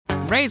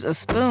raise a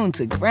spoon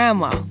to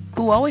Grandma,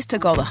 who always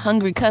took all the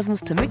hungry cousins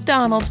to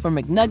McDonald's for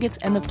McNuggets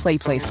and the Play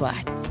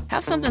Slide.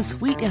 Have something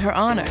sweet in her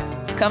honor.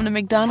 Come to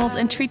McDonald's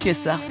and treat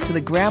yourself to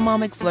the Grandma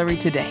McFlurry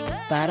today.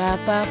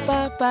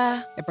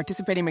 Ba-da-ba-ba-ba. At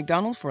participating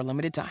McDonald's for a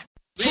limited time.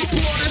 They want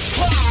his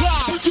pop,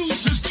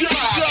 produce his job.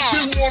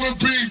 They want to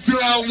be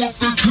down with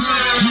the gang.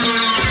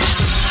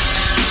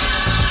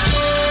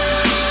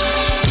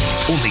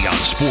 Only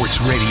on Sports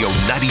Radio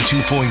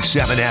 92.7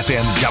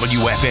 FM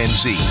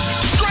WFNZ.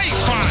 Straight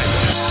fire.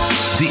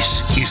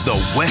 This is the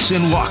Wes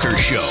and Walker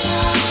Show.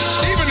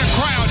 Even the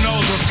crowd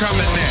knows what's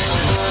coming next.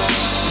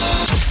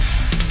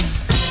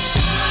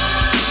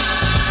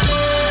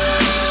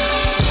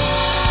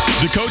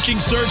 The coaching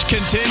search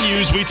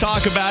continues. We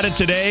talk about it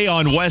today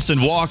on Wes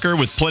and Walker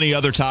with plenty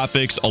other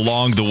topics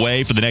along the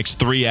way for the next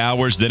 3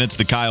 hours. Then it's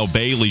the Kyle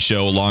Bailey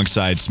Show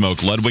alongside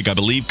Smoke Ludwig. I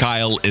believe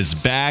Kyle is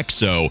back,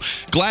 so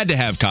glad to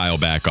have Kyle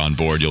back on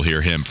board. You'll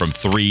hear him from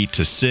 3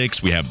 to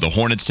 6. We have the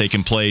Hornets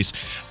taking place.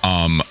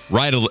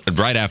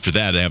 Right after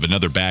that, they have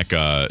another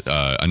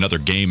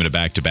game in a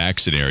back-to-back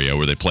scenario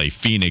where they play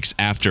Phoenix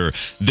after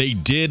they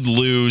did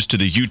lose to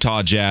the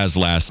Utah Jazz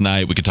last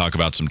night. We could talk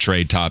about some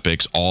trade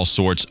topics, all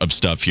sorts of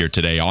stuff here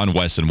today on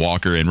Wes and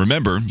Walker. And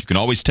remember, you can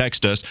always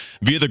text us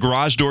via the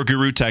Garage Door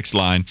Guru text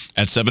line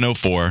at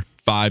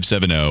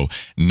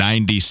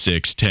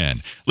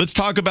 704-570-9610. Let's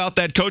talk about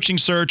that coaching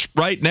search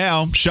right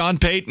now. Sean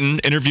Payton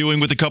interviewing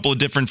with a couple of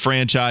different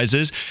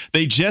franchises.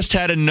 They just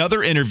had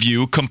another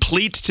interview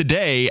complete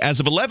today as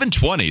of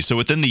 11:20. So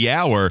within the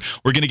hour,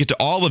 we're going to get to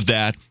all of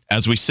that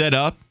as we set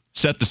the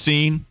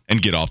scene,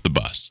 and get off the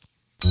bus.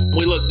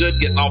 We look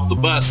good getting off the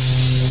bus.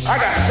 I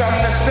got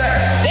something to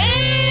say. Damn!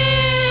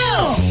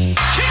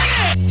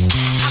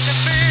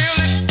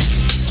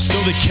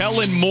 So the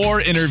Kellen Moore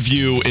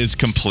interview is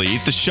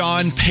complete. The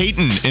Sean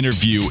Payton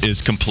interview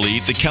is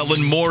complete. The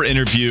Kellen Moore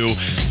interview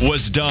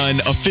was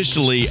done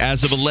officially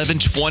as of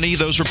 11:20.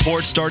 Those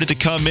reports started to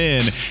come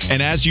in.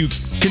 And as you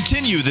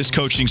continue this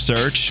coaching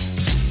search,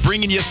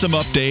 bringing you some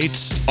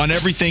updates on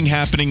everything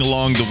happening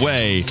along the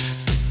way.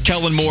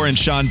 Kellen Moore and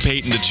Sean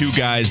Payton, the two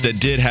guys that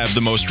did have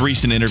the most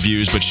recent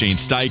interviews, but Shane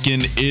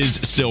Steichen is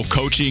still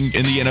coaching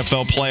in the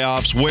NFL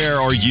playoffs. Where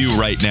are you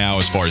right now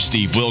as far as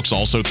Steve Wilkes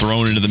also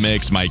thrown into the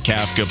mix, Mike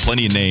Kafka,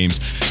 plenty of names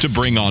to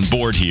bring on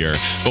board here.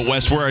 But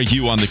Wes, where are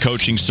you on the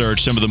coaching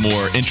search? Some of the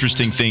more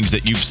interesting things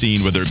that you've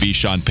seen, whether it be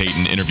Sean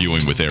Payton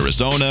interviewing with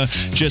Arizona,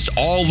 just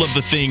all of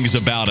the things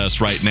about us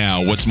right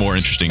now. What's more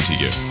interesting to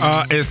you?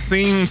 It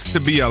seems to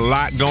be a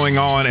lot going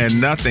on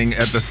and nothing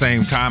at the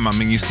same time. I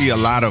mean, you see a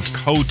lot of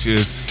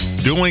coaches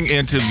doing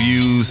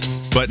interviews,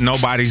 but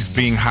nobody's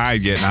being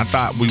hired yet. And I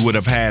thought we would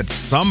have had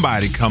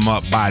somebody come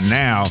up by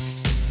now,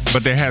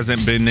 but there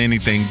hasn't been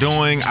anything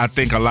doing. I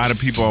think a lot of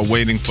people are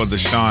waiting for the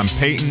Sean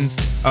Payton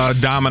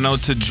domino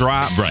to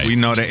drop. Right. We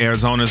know that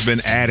Arizona's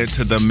been added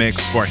to the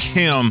mix for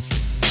him.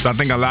 So I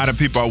think a lot of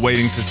people are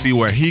waiting to see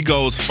where he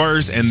goes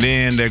first, and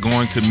then they're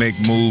going to make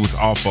moves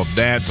off of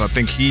that. So I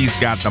think he's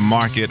got the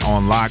market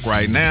on lock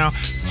right now.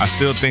 I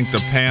still think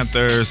the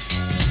Panthers,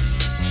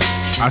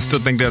 I still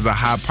think there's a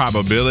high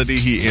probability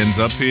he ends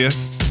up here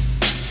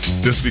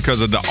just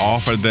because of the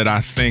offer that I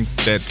think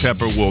that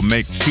Tepper will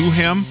make to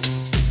him.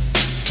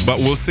 But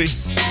we'll see.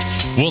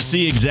 We'll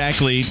see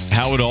exactly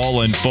how it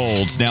all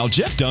unfolds. Now,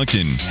 Jeff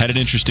Duncan had an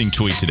interesting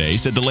tweet today. He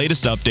said the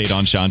latest update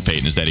on Sean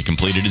Payton is that he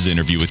completed his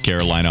interview with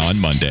Carolina on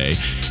Monday,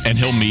 and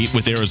he'll meet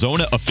with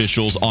Arizona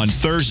officials on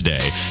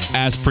Thursday,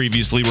 as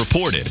previously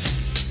reported.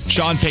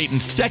 Sean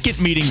Payton's second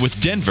meeting with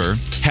Denver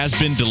has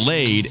been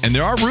delayed, and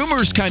there are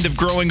rumors kind of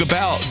growing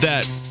about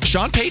that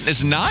Sean Payton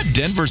is not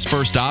Denver's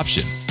first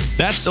option.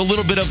 That's a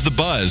little bit of the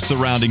buzz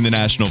surrounding the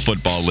National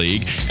Football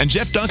League. And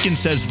Jeff Duncan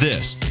says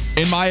this: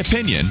 in my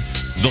opinion,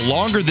 the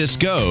longer this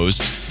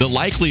goes, the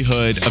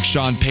likelihood of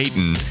Sean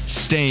Payton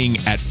staying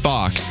at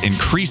Fox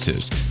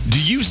increases. Do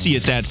you see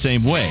it that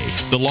same way?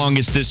 The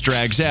longest this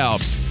drags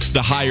out,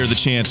 the higher the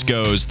chance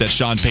goes that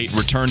Sean Payton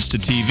returns to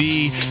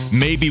TV,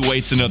 maybe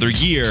waits another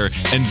year,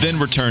 and then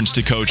returns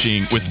to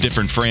coaching with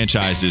different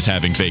franchises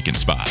having vacant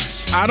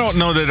spots. I don't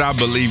know that I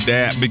believe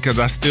that, because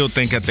I still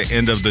think at the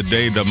end of the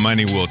day, the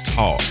money will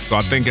talk. So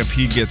I think if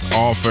he gets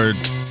offered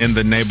in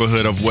the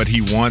neighborhood of what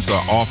he wants,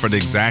 or offered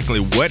exactly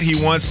what he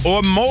wants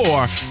or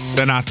more,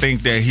 then I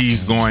think that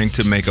he's going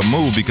to make a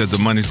move, because the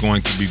money's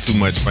going to be too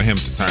much for him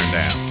to turn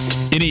down.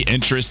 Any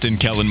interest in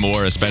Kellen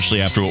Moore,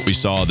 especially after what we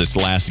saw this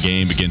last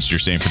game against your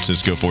San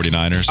Francisco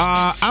 49ers?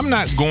 I'm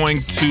not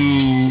going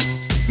to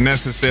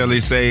necessarily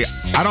say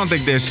I don't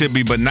think there should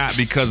be, but not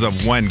because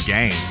of one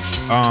game.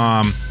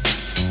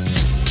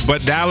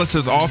 But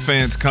Dallas's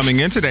offense coming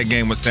into that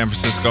game with San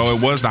Francisco,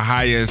 it was the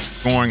highest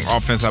scoring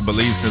offense, I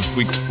believe, since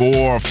week 4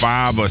 or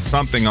 5 or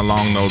something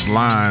along those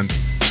lines.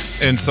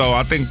 And so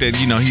I think that,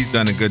 he's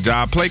done a good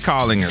job. Play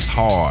calling is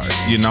hard.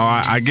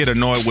 I get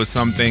annoyed with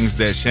some things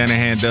that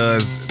Shanahan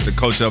does, the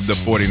coach of the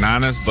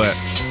 49ers, but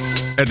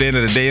at the end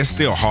of the day, it's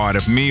still hard.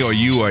 If me or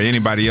you or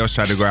anybody else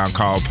try to go out and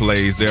call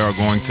plays, there are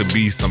going to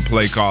be some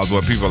play calls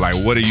where people are like,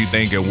 what are you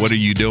thinking? What are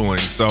you doing?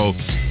 So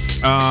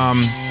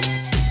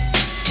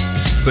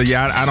So,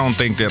 yeah, I don't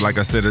think that, like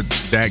I said,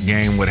 that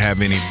game would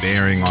have any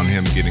bearing on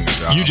him getting a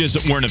job. You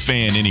just weren't a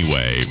fan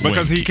anyway.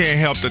 Because he can't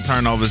help the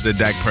turnovers that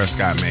Dak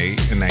Prescott made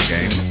in that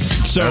game.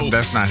 So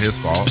that's not his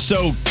fault.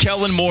 So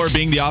Kellen Moore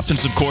being the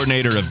offensive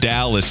coordinator of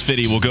Dallas,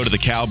 Fitty will go to the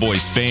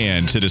Cowboys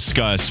fan to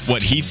discuss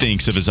what he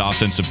thinks of his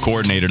offensive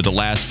coordinator the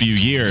last few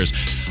years.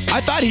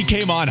 I thought he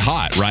came on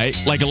hot, right?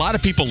 Like a lot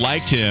of people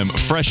liked him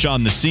fresh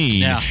on the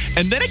scene. Yeah.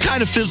 And then it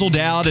kind of fizzled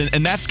out,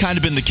 and that's kind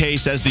of been the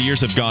case as the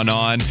years have gone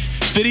on.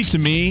 Fitty, to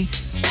me,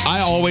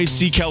 I always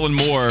see Kellen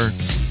Moore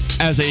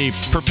as a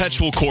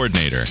perpetual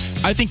coordinator.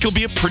 I think he'll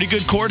be a pretty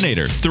good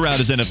coordinator throughout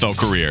his NFL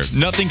career.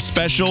 Nothing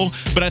special,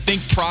 but I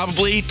think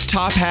probably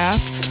top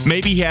half.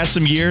 Maybe he has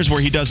some years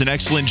where he does an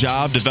excellent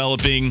job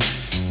developing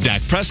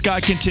Dak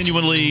Prescott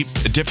continually,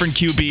 a different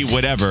QB,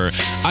 whatever.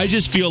 I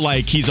just feel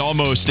like he's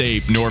almost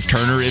a Norv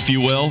Turner, if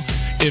you will.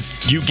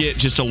 If you get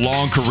just a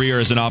long career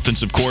as an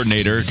offensive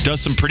coordinator,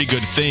 does some pretty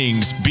good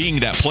things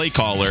being that play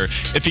caller.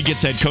 If he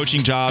gets head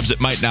coaching jobs, it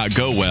might not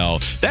go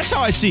well. That's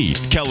how I see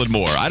Kellen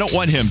Moore. I don't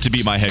want him to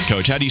be my head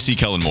coach. How do you see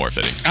Kellen Moore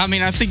fitting? I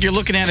mean, I think you're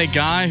looking at a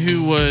guy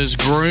who was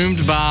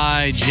groomed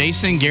by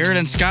Jason Garrett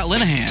and Scott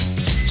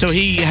Linehan. So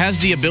he has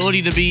the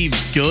ability to be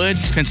good,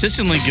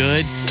 consistently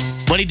good,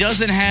 but he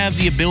doesn't have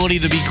the ability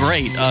to be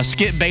great.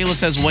 Skip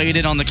Bayless has weighed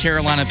in on the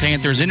Carolina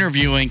Panthers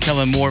interviewing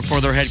Kellen Moore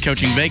for their head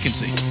coaching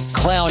vacancy.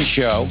 Clown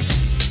show.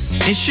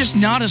 It's just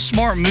not a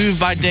smart move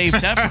by Dave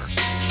Tepper.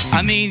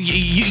 I mean,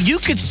 you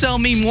could sell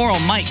me more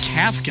on Mike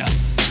Kafka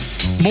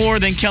more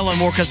than Kellen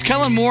Moore, because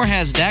Kellen Moore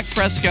has Dak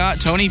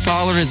Prescott, Tony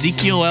Pollard,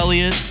 Ezekiel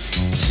Elliott,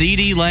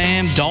 CeeDee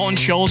Lamb, Dalton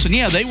Schultz, and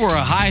yeah, they were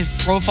a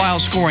high-profile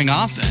scoring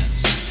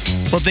offense,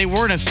 but they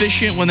weren't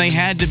efficient when they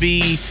had to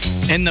be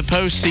in the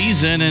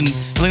postseason, and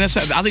I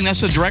think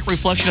that's a direct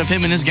reflection of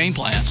him and his game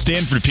plan.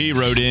 Stanford P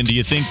wrote in, do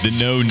you think the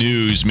no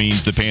news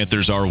means the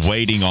Panthers are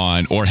waiting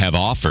on or have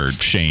offered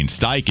Shane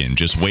Steichen,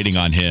 just waiting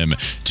on him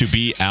to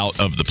be out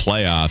of the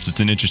playoffs?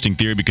 It's an interesting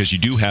theory because you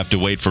do have to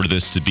wait for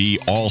this to be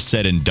all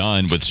said and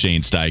done with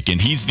Shane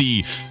Steichen. He's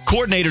the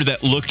coordinator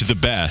that looked the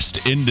best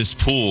in this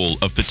pool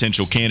of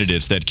potential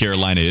candidates that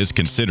Carolina is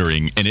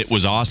considering, and it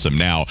was awesome.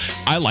 Now,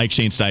 I like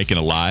Shane Steichen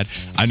a lot.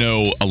 I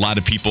know a lot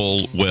of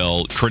people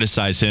will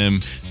criticize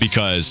him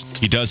because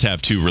he does have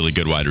two really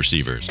good wide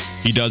receivers.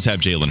 He does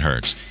have Jalen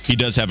Hurts. He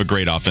does have a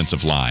great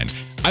offensive line.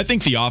 I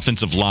think the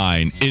offensive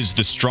line is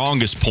the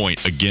strongest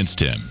point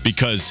against him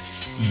because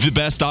the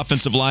best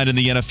offensive line in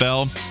the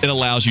NFL, it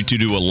allows you to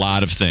do a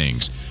lot of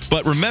things.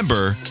 But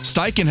remember,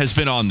 Steichen has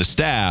been on the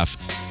staff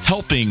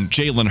helping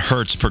Jalen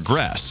Hurts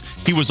progress.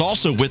 He was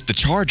also with the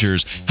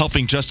Chargers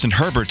helping Justin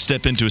Herbert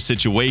step into a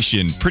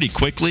situation pretty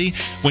quickly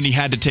when he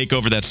had to take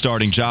over that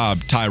starting job,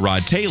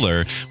 Tyrod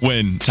Taylor,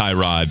 when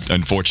Tyrod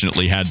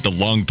unfortunately had the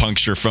lung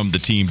puncture from the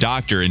team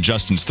doctor and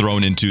Justin's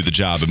thrown into the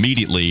job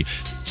immediately.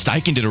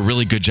 Steichen did a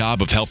really good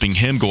job of helping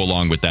him go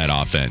along with that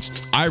offense.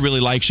 I really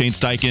like Shane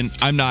Steichen.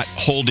 I'm not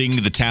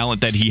holding the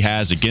talent that he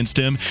has against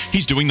him.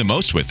 He's doing the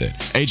most with it.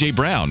 A.J.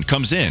 Brown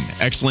comes in.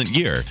 Excellent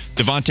year.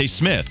 Devontae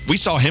Smith. We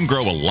saw him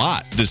grow a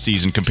lot this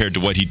season compared to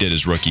what he did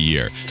his rookie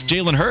year.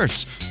 Jalen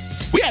Hurts.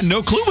 We had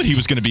no clue what he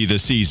was going to be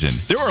this season.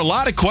 There were a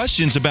lot of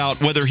questions about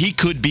whether he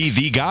could be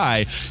the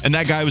guy, and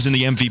that guy was in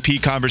the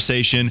MVP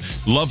conversation.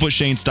 Love what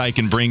Shane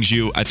Steichen brings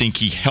you. I think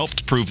he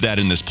helped prove that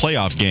in this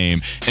playoff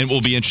game, and it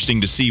will be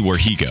interesting to see where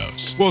he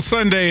goes. Well,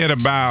 Sunday at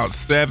about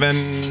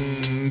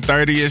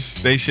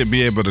 7:30ish, they should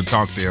be able to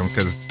talk to him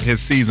because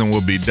his season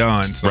will be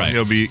done, so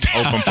he'll be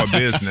open for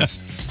business.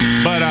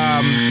 But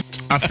I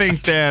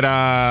think that,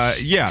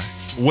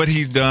 what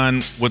he's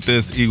done with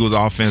this Eagles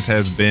offense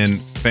has been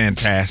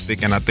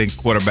fantastic, and I think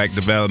quarterback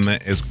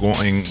development is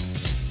going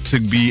to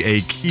be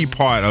a key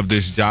part of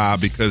this job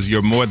because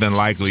you're more than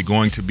likely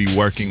going to be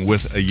working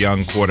with a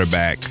young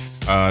quarterback.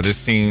 This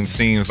team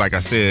seems, like I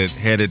said,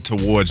 headed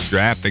towards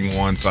drafting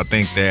one, so I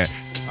think that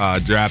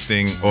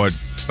drafting or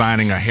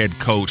finding a head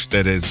coach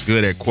that is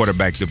good at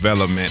quarterback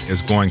development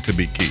is going to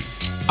be key.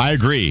 I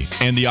agree.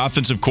 And the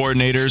offensive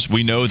coordinators,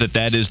 we know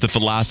that is the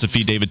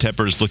philosophy David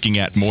Tepper is looking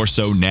at more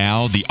so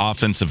now, the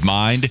offensive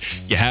mind.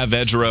 You have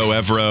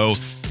Evero.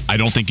 I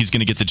don't think he's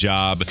going to get the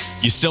job.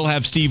 You still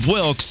have Steve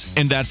Wilks,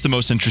 and that's the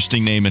most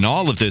interesting name in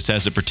all of this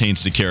as it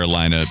pertains to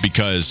Carolina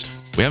because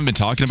we haven't been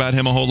talking about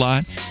him a whole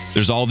lot.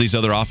 There's all these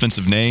other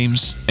offensive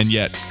names, and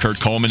yet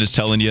Kurt Coleman is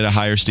telling you to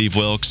hire Steve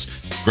Wilks.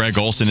 Greg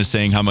Olsen is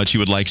saying how much he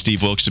would like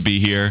Steve Wilks to be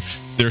here.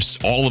 There's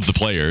all of the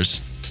players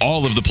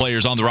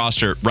on the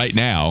roster right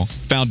now,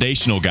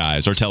 foundational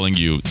guys, are telling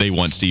you they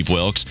want Steve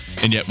Wilks,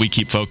 and yet we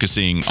keep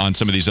focusing on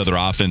some of these other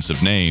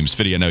offensive names.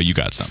 Fiddy, I know you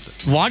got something.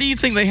 Why do you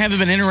think they haven't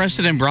been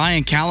interested in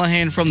Brian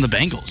Callahan from the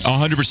Bengals?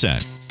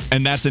 100%.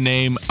 And that's a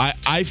name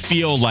I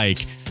feel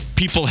like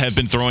people have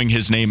been throwing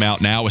his name out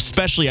now,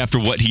 especially after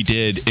what he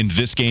did in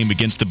this game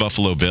against the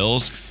Buffalo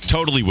Bills.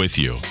 Totally with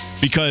you.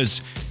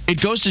 Because it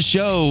goes to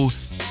show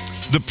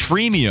the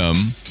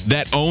premium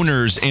that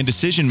owners and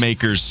decision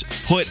makers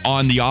put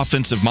on the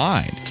offensive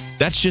mind.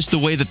 That's just the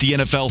way that the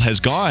NFL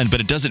has gone, but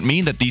it doesn't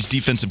mean that these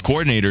defensive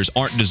coordinators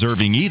aren't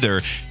deserving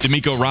either.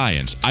 D'Amico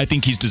Ryans, I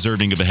think he's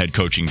deserving of a head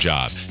coaching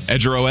job.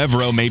 Ejiro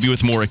Evero, maybe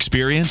with more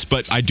experience,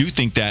 but I do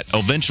think that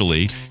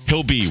eventually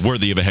he'll be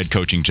worthy of a head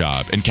coaching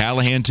job. And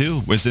Callahan,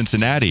 too, with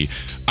Cincinnati.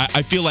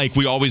 I feel like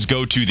we always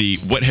go to the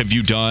what have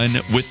you done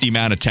with the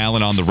amount of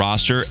talent on the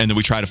roster, and then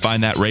we try to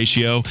find that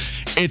ratio.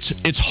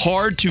 It's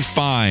hard to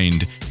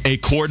find a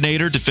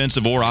coordinator,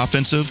 defensive or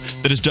offensive,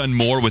 that has done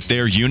more with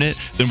their unit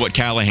than what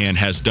Callahan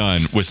has done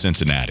with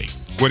Cincinnati.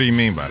 What do you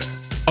mean by that?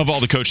 Of all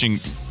the coaching,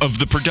 of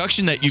the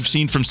production that you've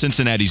seen from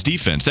Cincinnati's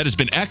defense, that has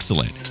been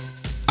excellent.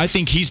 I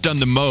think he's done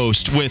the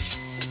most with,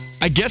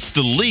 I guess,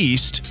 the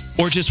least,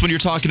 or just when you're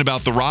talking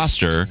about the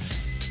roster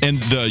and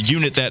the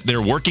unit that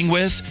they're working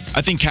with,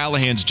 I think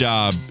Callahan's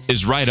job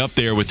is right up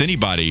there with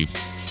anybody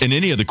and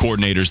any of the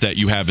coordinators that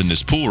you have in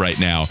this pool right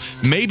now.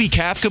 Maybe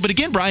Kafka, but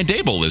again, Brian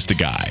Daboll is the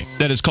guy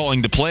that is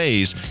calling the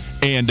plays,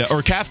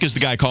 or Kafka's the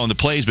guy calling the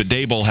plays, but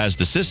Daboll has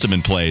the system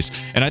in place.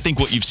 And I think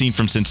what you've seen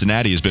from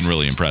Cincinnati has been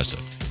really impressive.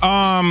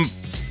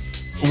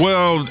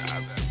 Well,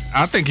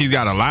 I think he's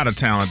got a lot of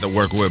talent to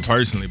work with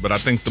personally, but I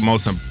think the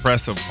most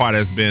impressive part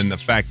has been the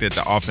fact that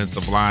the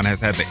offensive line has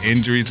had the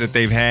injuries that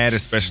they've had,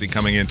 especially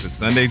coming into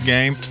Sunday's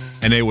game,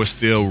 and they were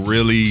still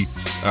really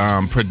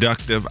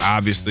productive.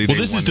 Obviously, well,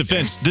 this is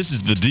defense. This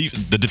is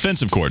the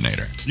defensive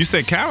coordinator. You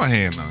said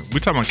Callahan, though. We're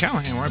talking about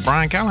Callahan, right?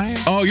 Brian Callahan?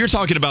 Oh, you're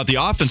talking about the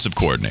offensive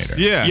coordinator.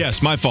 Yeah.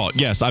 Yes, my fault.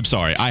 Yes, I'm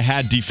sorry. I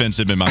had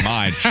defensive in my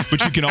mind,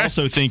 but you can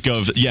also think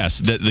of, yes,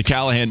 the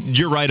Callahan.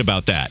 You're right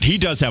about that. He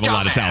does have a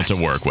lot of talent to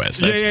work with.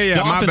 Yeah.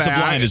 The offensive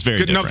line is very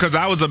different. No, because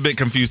I was a bit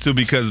confused, too,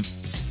 because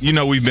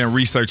we've been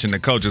researching the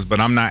coaches, but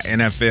I'm not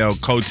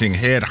NFL coaching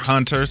head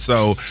hunter,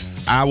 so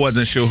I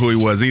wasn't sure who he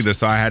was either,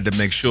 so I had to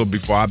make sure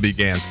before I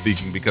began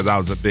speaking because I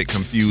was a bit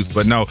confused.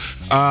 But no,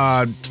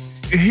 I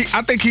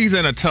think he's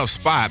in a tough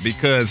spot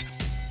because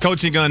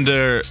coaching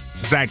under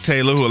Zach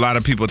Taylor, who a lot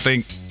of people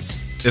think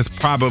is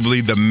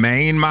probably the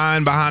main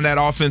mind behind that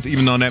offense,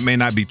 even though that may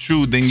not be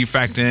true, then you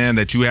factor in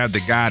that you have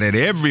the guy that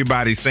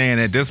everybody's saying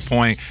at this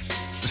point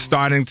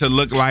starting to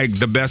look like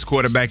the best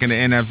quarterback in the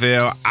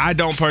NFL. I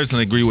don't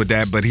personally agree with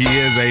that, but he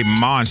is a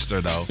monster,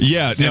 though.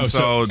 Yeah, no.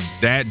 So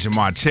that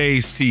Jamar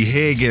Chase, T.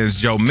 Higgins,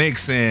 Joe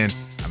Mixon,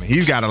 I mean,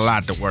 he's got a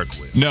lot to work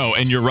with. No,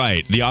 and you're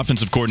right. The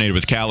offensive coordinator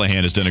with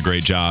Callahan has done a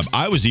great job.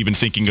 I was even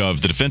thinking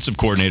of the defensive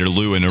coordinator,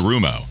 Lou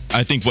Anarumo.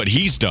 I think what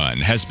he's done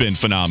has been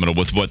phenomenal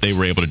with what they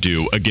were able to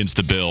do against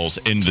the Bills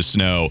in the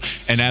snow.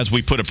 And as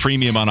we put a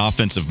premium on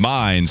offensive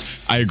minds,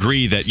 I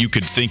agree that you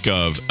could think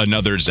of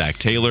another Zach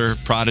Taylor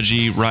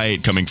prodigy,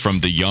 right, coming from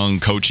the young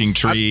coaching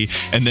tree.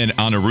 And then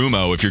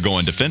Anarumo, if you're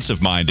going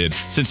defensive-minded,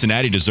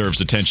 Cincinnati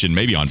deserves attention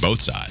maybe on both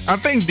sides. I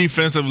think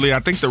defensively, I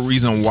think the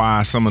reason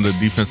why some of the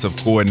defensive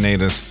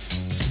coordinators,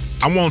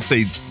 I won't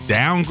say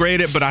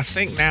downgraded, but I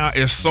think now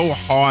it's so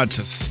hard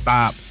to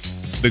stop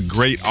the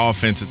great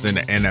offenses in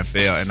the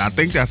NFL. And I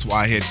think that's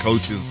why head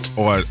coaches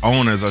or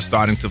owners are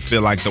starting to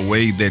feel like the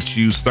way that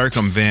you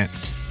circumvent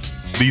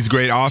these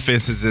great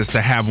offenses is to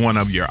have one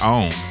of your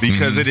own.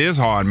 Because it is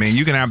hard, man.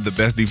 You can have the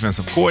best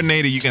defensive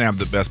coordinator, you can have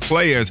the best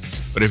players,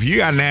 but if you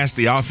got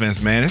nasty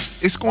offense, man,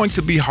 it's going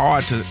to be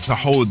hard to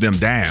hold them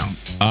down.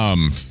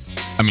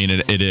 I mean,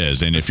 it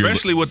is. And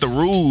especially with the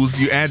rules,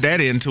 you add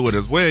that into it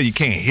as well. You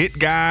can't hit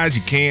guys.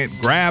 You can't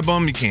grab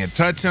them. You can't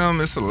touch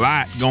them. It's a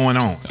lot going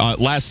on.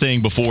 Last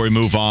thing before we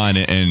move on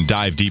and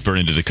dive deeper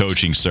into the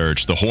coaching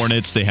search. The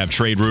Hornets, they have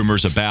trade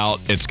rumors about.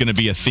 It's going to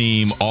be a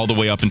theme all the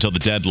way up until the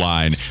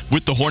deadline.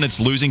 With the Hornets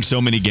losing so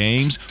many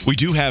games, we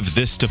do have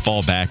this to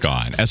fall back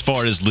on. As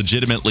far as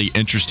legitimately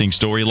interesting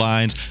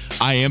storylines,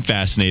 I am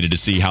fascinated to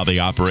see how they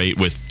operate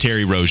with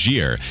Terry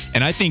Rozier.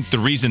 And I think the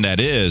reason that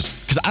is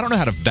because I don't know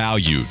how to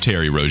value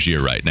Terry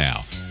Rozier right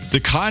now. The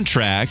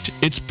contract,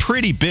 it's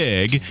pretty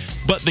big,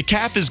 but the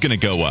cap is going to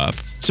go up.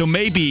 So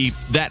maybe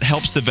that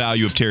helps the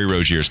value of Terry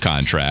Rozier's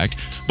contract.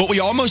 But we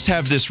almost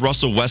have this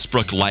Russell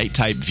Westbrook light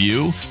type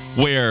view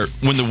where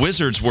when the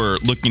Wizards were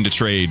looking to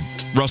trade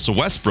Russell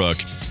Westbrook,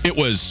 it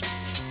was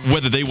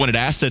whether they wanted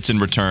assets in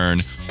return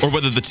or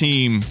whether the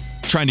team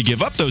trying to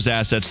give up those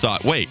assets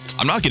thought, wait,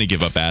 I'm not going to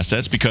give up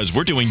assets because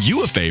we're doing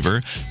you a favor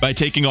by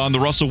taking on the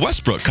Russell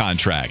Westbrook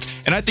contract.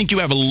 And I think you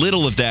have a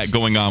little of that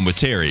going on with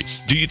Terry.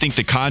 Do you think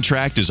the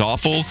contract is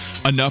awful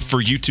enough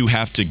for you to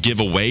have to give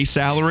away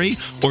salary?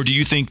 Or do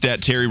you think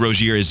that Terry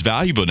Rozier is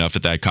valuable enough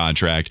at that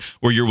contract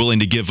where you're willing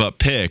to give up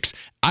picks?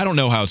 I don't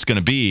know how it's going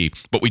to be,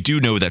 but we do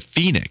know that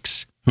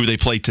Phoenix, who they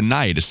play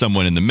tonight, is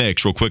someone in the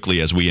mix. Real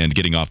quickly as we end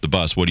getting off the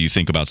bus, what do you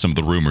think about some of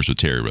the rumors with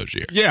Terry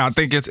Rozier? Yeah, I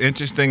think it's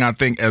interesting. I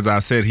think, as I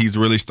said, he's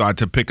really started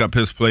to pick up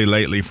his play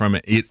lately from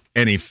an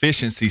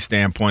efficiency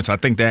standpoint. So I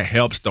think that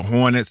helps the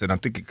Hornets, and I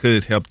think it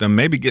could help them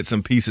maybe get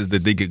some pieces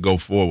that they could go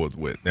forward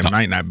with that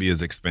might not be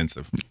as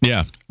expensive.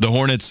 Yeah, the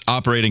Hornets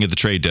operating at the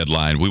trade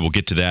deadline. We will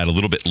get to that a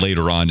little bit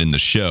later on in the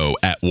show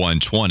at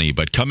 1:20.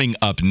 But coming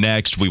up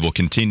next, we will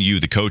continue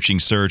the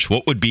coaching search.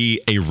 What would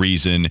be a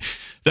reason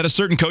that a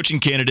certain coaching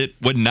candidate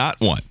would not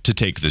want to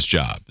take this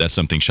job. That's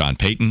something Sean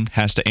Payton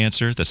has to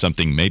answer. That's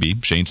something maybe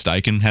Shane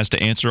Steichen has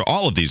to answer.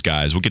 All of these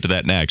guys. We'll get to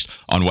that next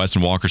on Wes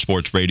and Walker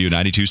Sports Radio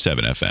 92.7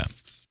 FM.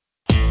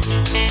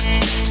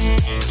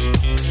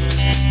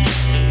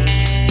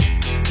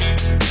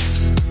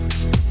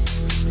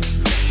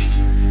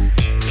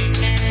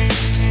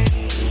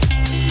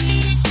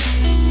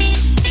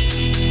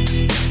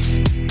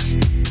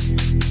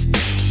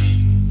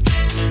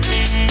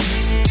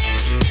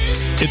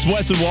 It's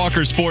Wes and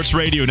Walker Sports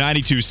Radio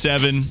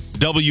 92.7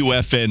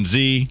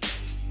 WFNZ.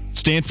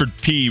 Stanford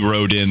P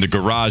wrote in the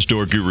Garage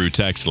Door Guru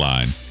text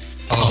line.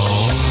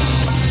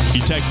 He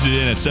texted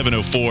in at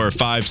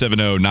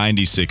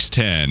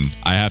 704-570-9610.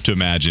 I have to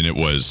imagine it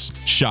was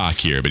shock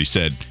here, but he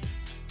said,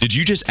 did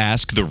you just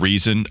ask the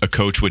reason a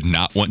coach would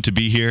not want to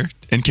be here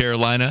in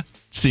Carolina?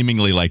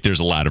 Seemingly like there's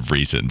a lot of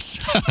reasons,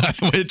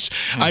 which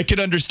I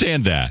could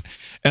understand that.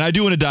 And I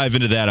do want to dive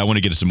into that. I want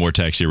to get some more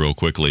text here real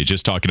quickly.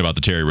 Just talking about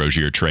the Terry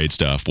Rozier trade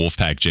stuff.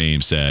 Wolfpack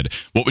James said,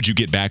 what would you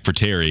get back for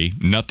Terry?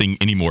 Nothing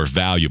any more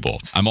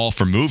valuable. I'm all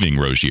for moving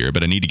Rozier,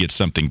 but I need to get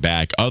something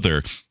back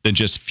other than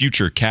just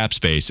future cap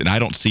space, and I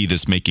don't see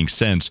this making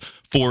sense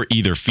for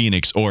either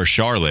Phoenix or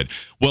Charlotte.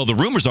 Well, the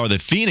rumors are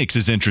that Phoenix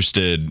is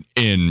interested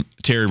in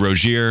Terry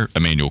Rozier,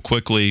 Emmanuel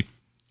Quickley,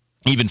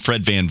 even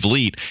Fred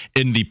VanVleet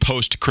in the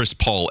post-Chris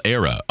Paul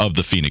era of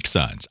the Phoenix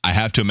Suns. I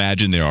have to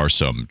imagine there are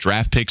some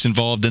draft picks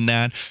involved in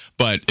that.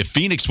 But if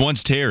Phoenix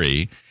wants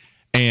Terry,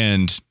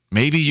 and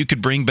maybe you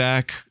could bring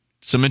back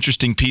some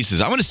interesting pieces.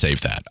 I want to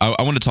save that.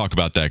 I want to talk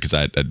about that because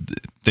I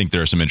think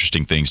there are some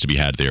interesting things to be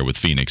had there with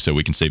Phoenix, so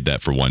we can save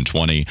that for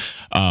 120.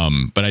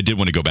 But I did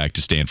want to go back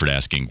to Stanford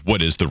asking,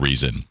 what is the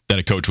reason that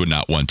a coach would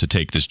not want to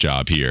take this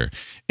job here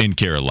in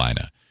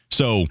Carolina?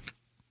 So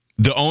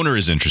the owner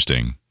is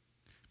interesting,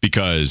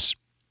 because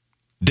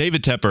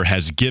David Tepper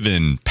has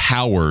given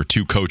power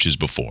to coaches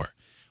before.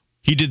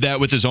 He did that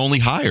with his only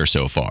hire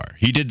so far.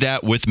 He did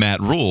that with Matt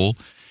Rule,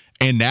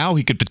 and now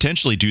he could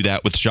potentially do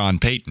that with Sean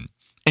Payton.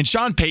 And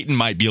Sean Payton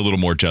might be a little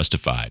more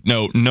justified.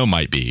 No,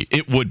 might be.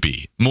 It would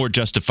be more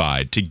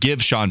justified to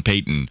give Sean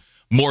Payton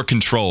more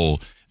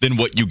control than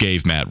what you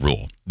gave Matt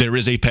Rule. There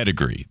is a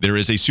pedigree. There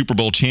is a Super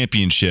Bowl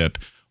championship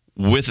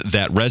with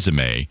that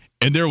resume.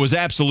 And there was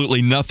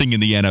absolutely nothing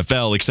in the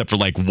NFL except for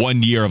like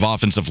 1 year of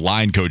offensive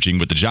line coaching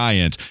with the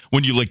Giants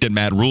when you looked at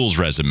Matt Rule's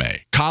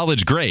resume.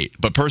 College, great,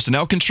 but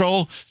personnel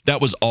control,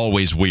 that was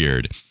always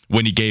weird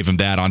when he gave him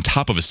that on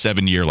top of a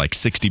 7-year, like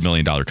 $60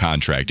 million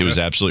contract. It was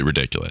absolutely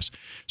ridiculous.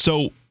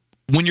 So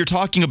when you're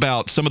talking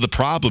about some of the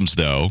problems,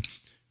 though,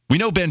 we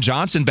know Ben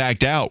Johnson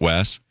backed out,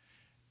 Wes.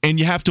 And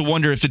you have to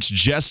wonder if it's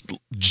just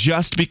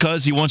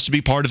because he wants to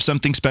be part of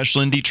something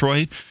special in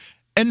Detroit.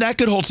 And that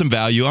could hold some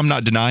value. I'm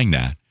not denying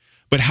that.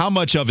 But how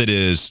much of it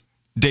is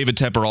David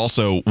Tepper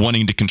also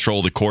wanting to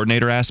control the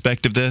coordinator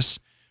aspect of this,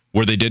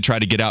 where they did try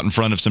to get out in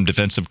front of some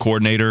defensive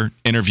coordinator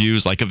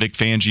interviews like a Vic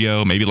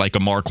Fangio, maybe like a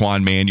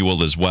Marquand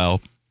Manuel as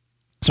well.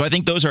 So I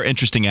think those are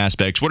interesting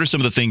aspects. What are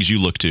some of the things you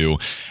look to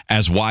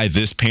as why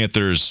this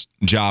Panthers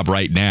job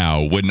right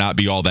now would not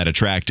be all that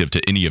attractive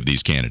to any of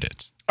these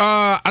candidates?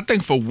 I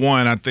think for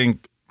one,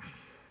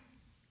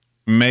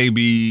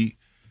 you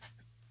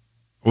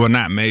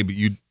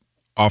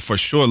are for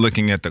sure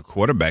looking at the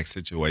quarterback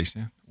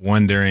situation,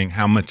 wondering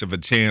how much of a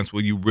chance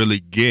will you really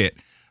get.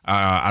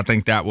 I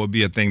think that would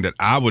be a thing that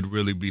I would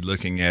really be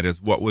looking at,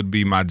 is what would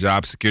be my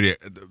job security.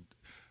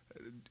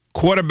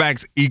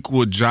 Quarterbacks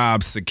equal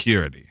job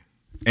security.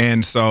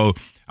 And so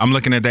I'm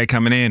looking at that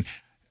coming in.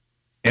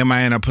 Am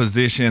I in a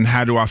position?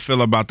 How do I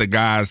feel about the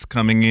guys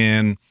coming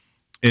in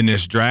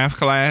this draft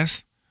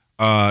class?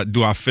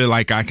 Do I feel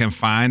like I can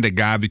find a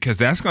guy? Because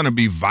that's going to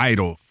be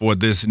vital for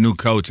this new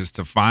coach, is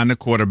to find a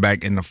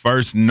quarterback in the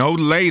first, no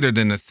later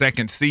than the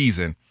second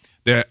season,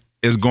 that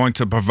is going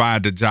to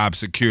provide the job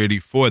security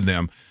for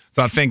them.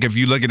 So I think if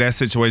you look at that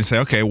situation and say,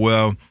 okay,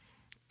 well,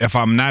 if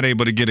I'm not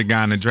able to get a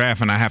guy in the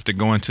draft and I have to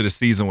go into the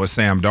season with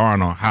Sam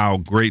Darnold, how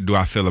great do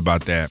I feel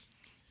about that?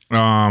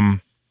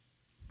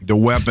 The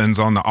weapons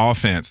on the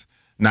offense,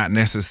 not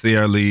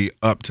necessarily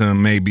up to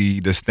maybe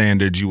the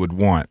standards you would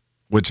want.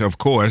 Which, of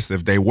course,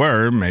 if they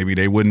were, maybe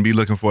they wouldn't be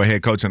looking for a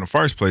head coach in the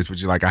first place. But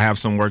you're like, I have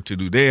some work to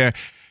do there.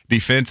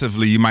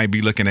 Defensively, you might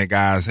be looking at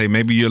guys. Hey,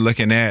 maybe you're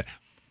looking at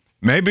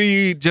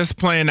just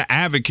playing the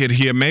advocate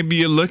here. Maybe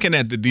you're looking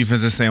at the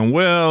defense and saying,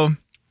 well,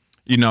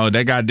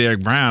 they got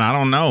Derek Brown. I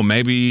don't know.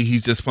 Maybe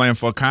he's just playing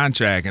for a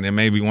contract. And then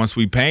maybe once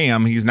we pay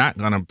him, he's not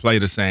going to play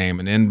the same.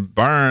 And then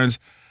Burns,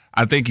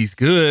 I think he's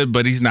good,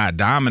 but he's not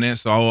dominant.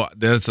 So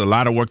there's a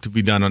lot of work to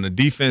be done on the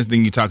defense.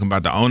 Then you're talking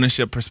about the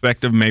ownership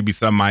perspective. Maybe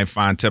some might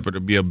find Tepper to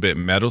be a bit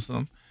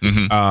meddlesome.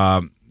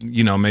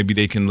 Mm-hmm. Maybe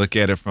they can look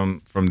at it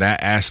from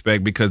that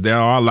aspect, because there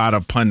are a lot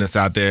of pundits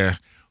out there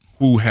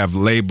who have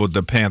labeled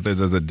the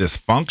Panthers as a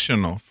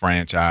dysfunctional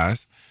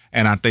franchise.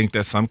 And I think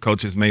that some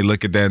coaches may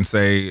look at that and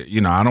say,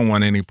 I don't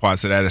want any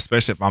parts of that,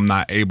 especially if I'm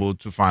not able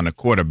to find a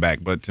quarterback.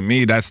 But to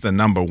me, that's the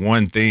number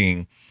one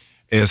thing,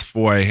 is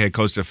for a head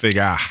coach to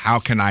figure out, how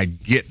can I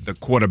get the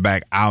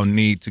quarterback I'll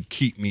need to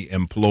keep me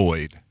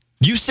employed?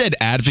 You said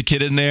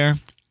advocate in there,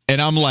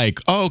 And I'm like,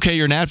 oh, okay,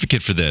 you're an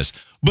advocate for this.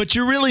 But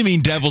you really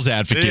mean devil's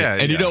advocate,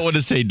 and you don't want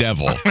to say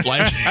devil.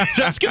 Like,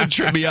 that's going to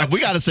trip me up. We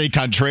got to say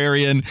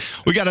contrarian.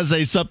 We got to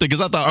say something, because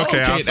I thought,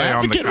 okay, I'll say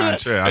on the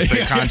contrary. I'll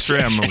say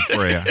contraire move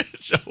for you.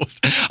 So,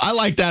 I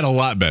like that a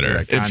lot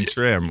better. Yeah,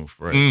 contraire move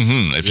for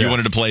you. If you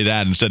wanted to play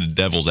that instead of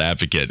devil's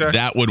advocate,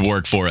 that would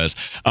work for us.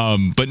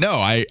 But no,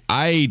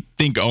 I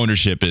think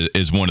ownership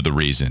is one of the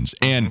reasons.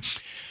 And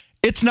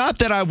it's not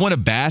that I want to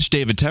bash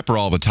David Tepper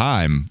all the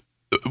time.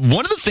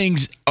 One of the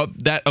things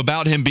that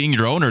about him being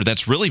your owner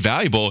that's really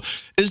valuable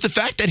is the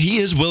fact that he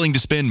is willing to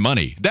spend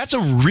money. That's a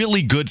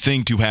really good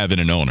thing to have in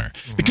an owner,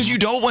 because you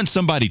don't want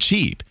somebody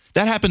cheap.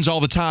 That happens all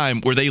the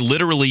time, where they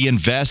literally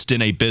invest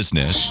in a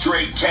business.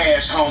 Straight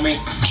cash,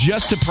 homie.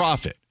 Just to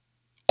profit.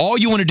 All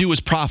you want to do is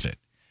profit.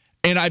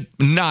 And I'm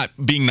not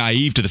being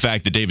naive to the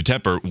fact that David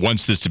Tepper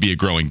wants this to be a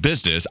growing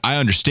business. I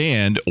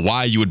understand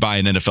why you would buy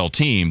an NFL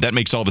team. That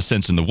makes all the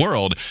sense in the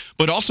world.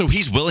 But also,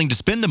 he's willing to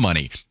spend the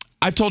money.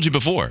 I've told you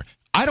before,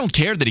 I don't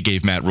care that he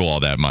gave Matt Rule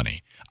all that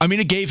money. I mean,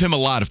 it gave him a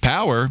lot of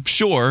power,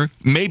 sure.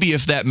 Maybe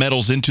if that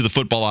meddles into the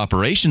football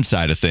operation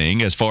side of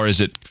thing, as far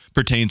as it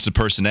pertains to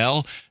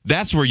personnel,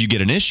 that's where you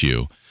get an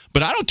issue.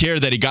 But I don't care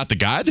that he got the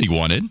guy that he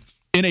wanted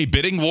in a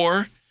bidding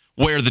war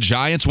where the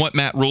Giants want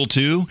Matt Rule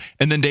too,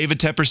 and then David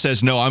Tepper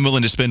says, no, I'm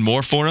willing to spend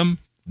more for him.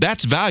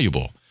 That's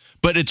valuable.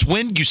 But it's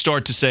when you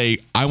start to say,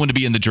 I want to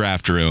be in the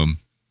draft room,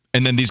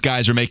 and then these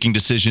guys are making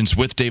decisions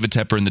with David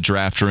Tepper in the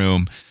draft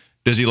room.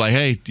 Does he like,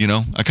 hey,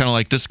 I kind of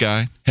like this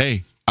guy.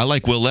 Hey, I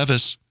like Will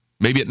Levis.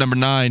 Maybe at number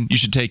 9, you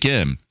should take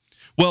him.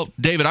 Well,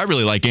 David, I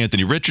really like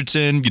Anthony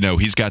Richardson.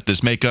 He's got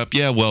this makeup.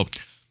 Yeah, well,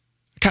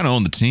 I kind of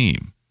own the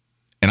team.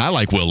 And I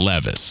like Will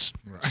Levis.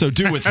 Right. So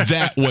do with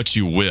that what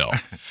you will.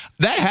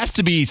 That has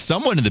to be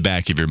someone in the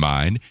back of your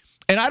mind.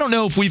 And I don't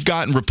know if we've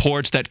gotten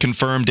reports that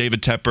confirm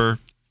David Tepper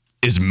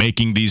is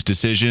making these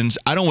decisions.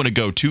 I don't want to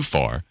go too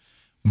far.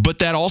 But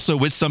that also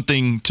is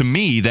something to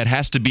me that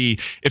has to be,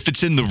 if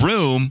it's in the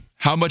room,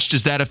 how much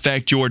does that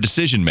affect your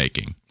decision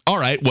making? All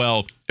right,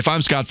 well, if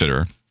I'm Scott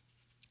Fitterer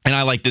and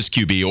I like this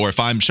QB, or if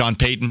I'm Sean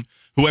Payton,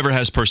 whoever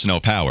has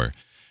personnel power, and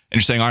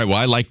you're saying, all right, well,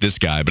 I like this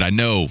guy, but I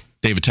know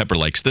David Tepper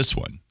likes this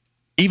one.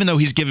 Even though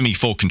he's giving me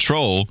full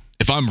control,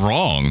 if I'm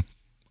wrong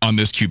on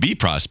this QB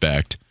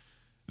prospect,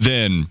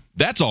 then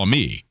that's all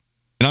me.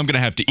 And I'm going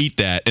to have to eat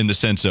that in the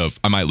sense of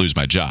I might lose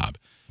my job.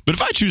 But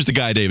if I choose the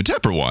guy David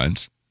Tepper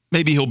wants,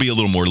 maybe he'll be a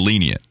little more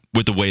lenient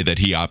with the way that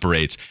he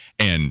operates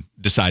and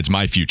decides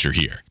my future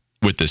here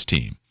with this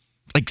team.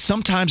 Like,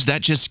 sometimes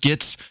that just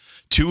gets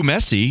too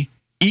messy,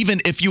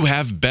 even if you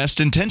have best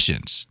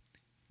intentions.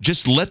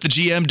 Just let the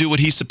GM do what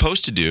he's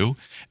supposed to do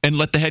and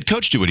let the head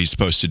coach do what he's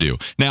supposed to do.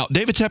 Now,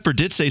 David Tepper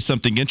did say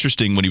something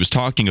interesting when he was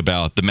talking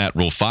about the Matt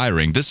Rule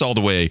firing. This all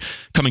the way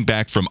coming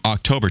back from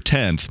October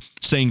 10th,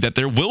 saying that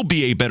there will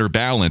be a better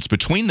balance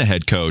between the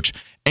head coach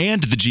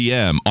and the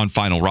GM on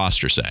final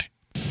roster say.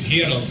 He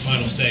had a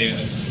final say,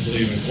 I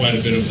believe, in quite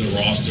a bit of the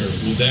roster.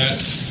 Will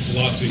that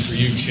philosophy for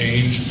you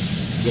change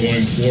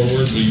going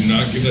forward? Will you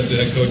not give that to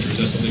the head coach, or is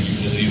that something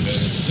you believe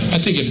in? I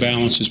think a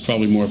balance is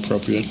probably more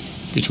appropriate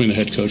between the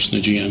head coach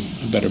and the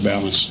GM, a better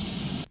balance.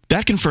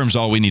 That confirms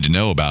all we need to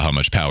know about how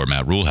much power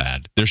Matt Rule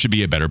had. There should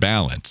be a better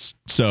balance.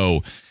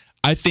 So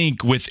I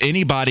think with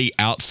anybody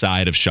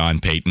outside of Sean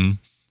Payton,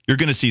 you're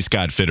going to see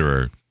Scott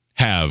Fitterer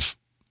have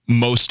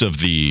most of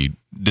the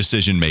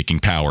decision-making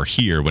power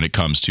here when it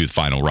comes to the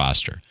final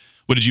roster.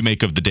 What did you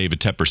make of the David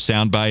Tepper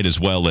soundbite, as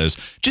well as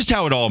just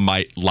how it all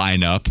might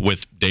line up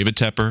with David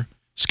Tepper,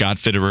 Scott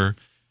Fitterer,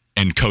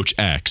 and Coach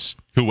X,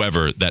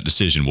 whoever that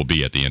decision will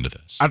be at the end of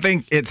this? I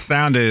think it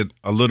sounded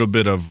a little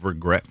bit of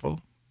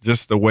regretful,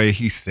 just the way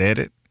he said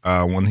it.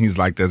 When he's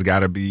like, there's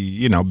got to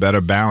be,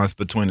 better balance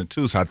between the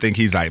two. So I think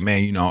he's like,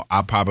 man,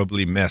 I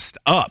probably messed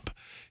up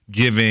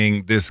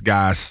giving this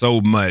guy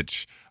so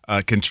much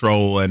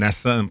control, and that's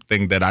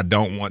something that I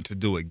don't want to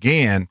do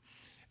again.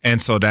 And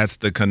so that's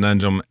the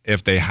conundrum.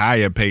 If they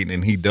hire Peyton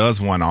and he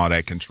does want all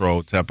that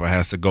control, Tepper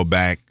has to go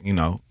back,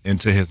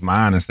 into his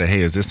mind and say,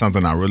 hey, is this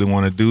something I really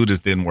want to do?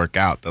 This didn't work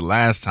out the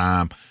last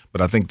time.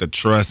 But I think the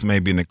trust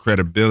maybe and the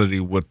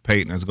credibility with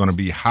Peyton is going to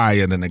be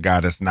higher than a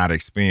guy that's not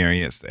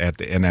experienced at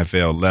the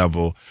NFL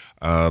level,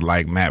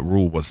 like Matt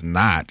Rule was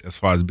not, as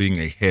far as being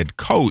a head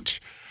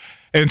coach.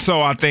 And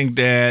so I think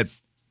that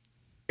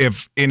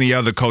if any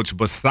other coach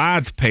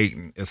besides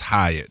Peyton is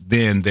hired,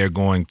 then they're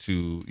going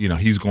to,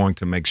 he's going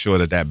to make sure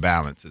that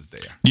balance is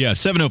there. Yeah,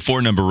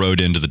 704 number wrote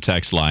into the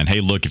text line,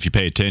 hey, look, if you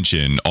pay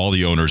attention, all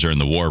the owners are in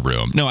the war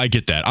room. No, I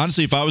get that.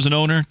 Honestly, if I was an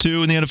owner,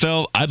 too, in the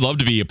NFL, I'd love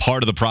to be a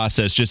part of the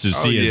process just to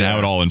see how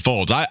it all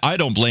unfolds. I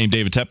don't blame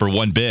David Tepper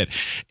one bit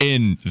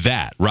in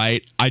that,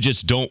 right? I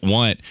just don't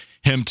want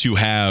him to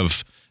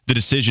have the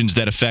decisions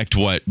that affect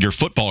what your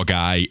football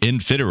guy in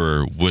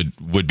Fitterer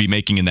would be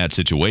making in that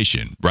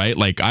situation, right?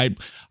 Like,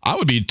 I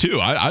would be too.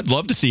 I'd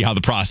love to see how the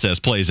process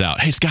plays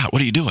out. Hey, Scott,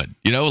 what are you doing?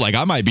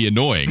 I might be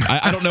annoying.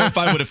 I don't know if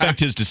I would affect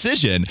his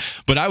decision,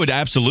 but I would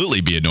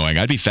absolutely be annoying.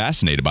 I'd be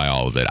fascinated by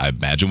all of it. I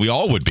imagine we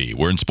all would be.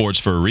 We're in sports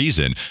for a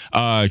reason.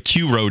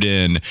 Q wrote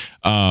in,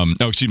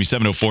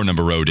 704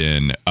 number wrote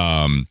in,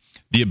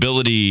 the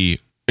ability,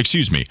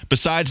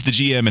 besides the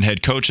GM and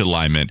head coach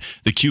alignment,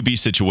 the QB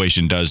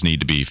situation does need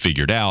to be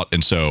figured out.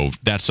 And so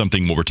that's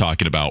something when we're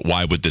talking about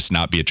why would this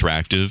not be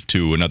attractive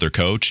to another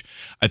coach?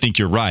 I think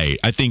you're right.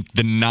 I think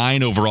the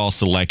 9 overall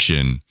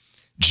selection,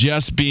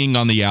 just being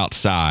on the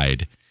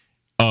outside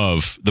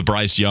of the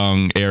Bryce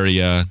Young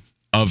area,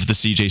 of the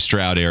CJ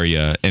Stroud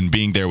area, and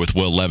being there with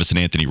Will Levis and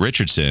Anthony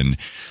Richardson,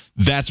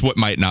 that's what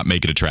might not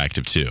make it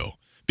attractive too.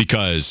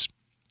 Because,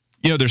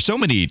 there's so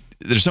many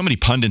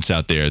pundits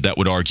out there that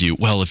would argue,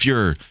 well, if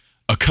you're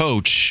a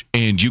coach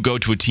and you go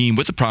to a team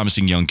with a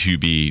promising young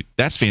QB,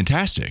 that's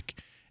fantastic.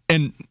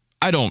 And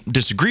I don't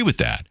disagree with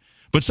that.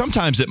 But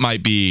sometimes it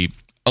might be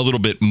a little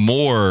bit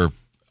more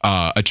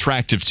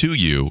attractive to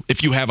you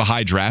if you have a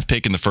high draft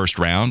pick in the first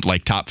round,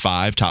 like top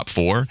 5, top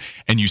 4,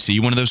 and you see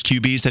one of those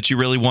QBs that you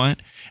really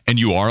want, and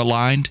you are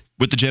aligned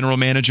with the general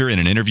manager in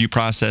an interview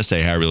process,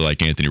 say, hey, I really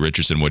like Anthony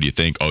Richardson. What do you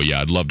think? Oh,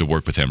 yeah, I'd love to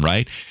work with him,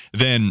 right?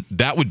 Then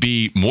that would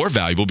be more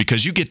valuable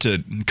because you get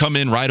to come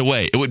in right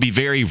away. It would be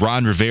very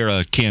Ron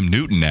Rivera, Cam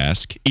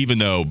Newton-esque, even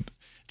though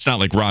it's not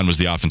like Ron was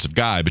the offensive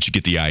guy, but you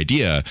get the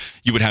idea.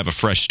 You would have a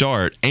fresh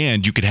start,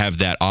 and you could have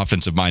that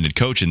offensive-minded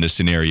coach in this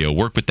scenario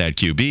work with that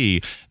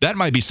QB. That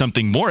might be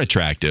something more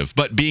attractive.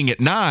 But being at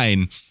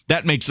 9,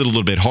 that makes it a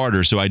little bit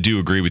harder, so I do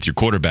agree with your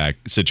quarterback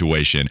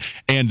situation.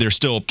 And there's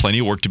still plenty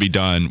of work to be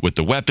done with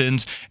the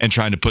weapons and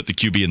trying to put the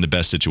QB in the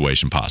best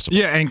situation possible.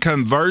 Yeah, and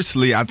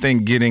conversely, I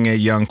think getting a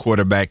young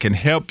quarterback can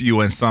help you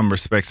in some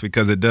respects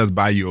because it does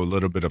buy you a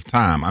little bit of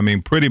time. I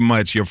mean, pretty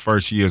much your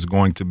first year is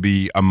going to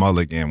be a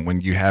mulligan when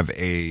you have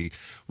a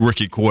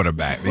rookie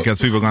quarterback because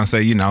people are going to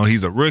say,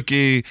 he's a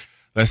rookie.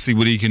 Let's see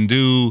what he can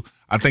do.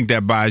 I think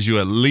that buys you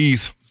at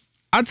least,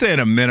 I'd say at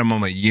a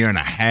minimum, 1.5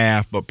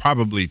 years, but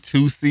probably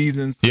 2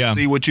 seasons to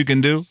see what you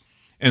can do.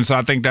 And so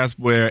I think that's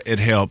where it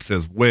helps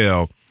as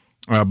well.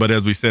 But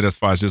as we said, as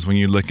far as just when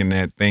you're looking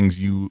at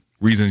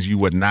reasons you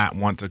would not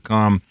want to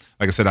come,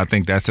 like I said, I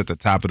think that's at the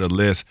top of the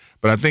list.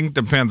 But I think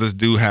the Panthers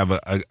do have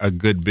a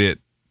good bit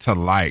to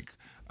like.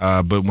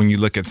 But when you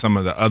look at some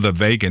of the other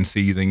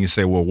vacancies and you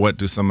say, well, what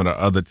do some of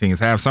the other teams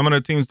have? Some of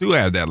the teams do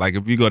have that. Like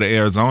if you go to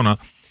Arizona,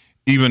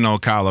 even though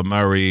Kyler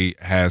Murray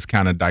has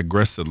kind of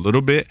digressed a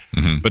little bit,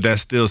 but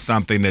that's still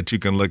something that you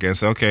can look at and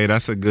say, okay,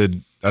 that's a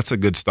good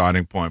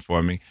starting point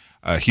for me.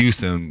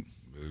 Houston,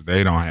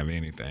 they don't have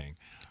anything.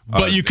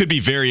 But you could be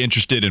very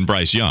interested in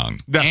Bryce Young.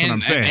 That's what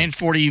I'm saying.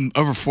 And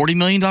over $40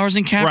 million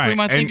in cap room,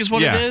 I think is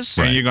what it is.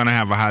 And you're going to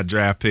have a high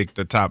draft pick,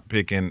 the top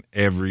pick in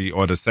every,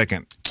 or the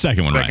second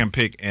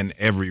pick in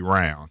every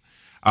round.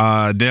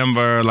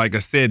 Denver, like I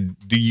said,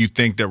 do you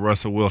think that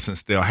Russell Wilson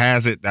still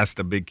has it? That's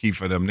the big key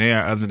for them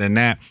there. Other than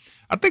that,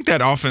 I think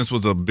that offense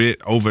was a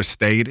bit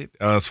overstated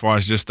as far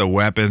as just the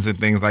weapons and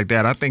things like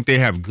that. I think they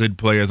have good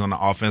players on the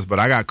offense, but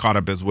I got caught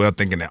up as well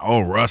thinking that,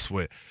 Russ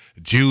with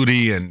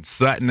Judy and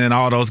Sutton and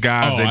all those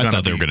guys, I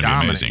thought they were going to be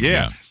amazing.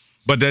 Yeah.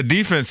 But their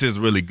defense is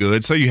really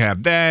good. So you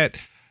have that.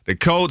 The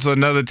Colts are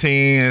another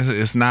team.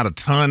 It's not a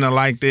ton to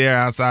like there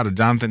outside of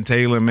Jonathan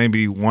Taylor,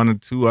 maybe 1 or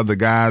 2 other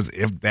guys,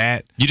 if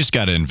that. You just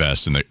got to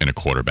invest in a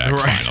quarterback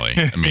finally.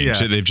 I mean,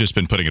 they've just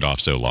been putting it off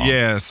so long.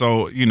 Yeah,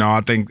 so,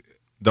 I think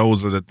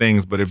those are the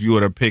things. But if you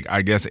were to pick,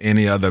 I guess,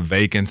 any other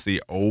vacancy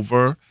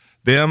over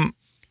them,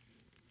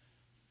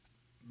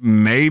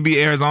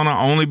 maybe Arizona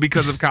only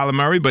because of Kyler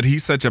Murray, but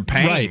he's such a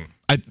pain. Right.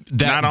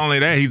 Not only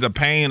that, he's a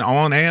pain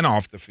on and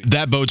off the field.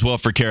 That bodes well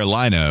for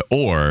Carolina,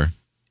 or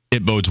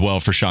it bodes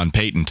well for Sean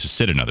Payton to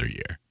sit another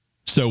year.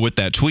 So with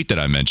that tweet that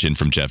I mentioned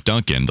from Jeff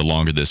Duncan, the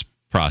longer this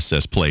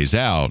process plays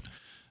out,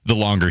 the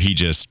longer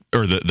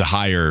the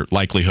higher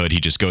likelihood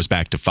he just goes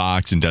back to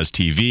Fox and does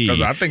TV.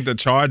 Because I think the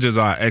Chargers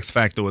are X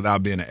factor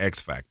without being an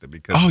X factor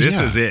because this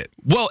is it.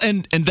 Well,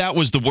 and that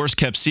was the worst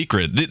kept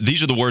secret.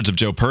 These are the words of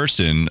Joe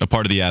Person, a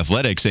part of the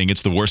Athletic, saying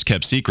it's the worst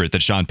kept secret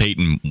that Sean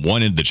Payton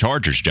wanted the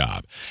Chargers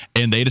job,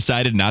 and they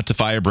decided not to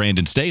fire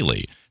Brandon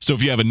Staley. So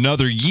if you have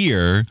another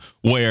year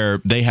where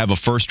they have a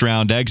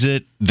first-round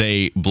exit,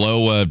 they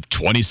blow a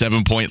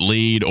 27-point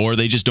lead, or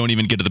they just don't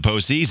even get to the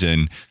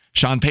postseason,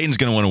 Sean Payton's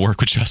going to want to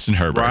work with Justin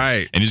Herbert.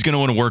 Right. And he's going to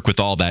want to work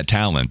with all that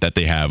talent that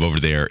they have over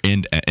there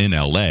in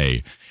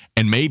L.A.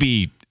 And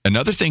maybe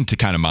another thing to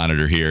kind of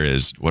monitor here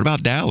is, what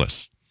about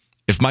Dallas?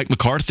 If Mike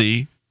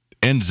McCarthy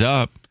ends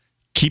up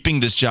keeping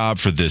this job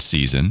for this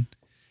season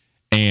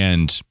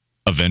and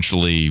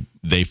eventually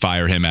they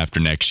fire him after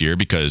next year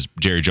because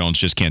Jerry Jones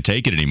just can't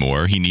take it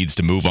anymore, he needs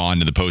to move on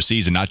to the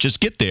postseason, not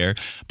just get there,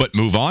 but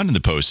move on to the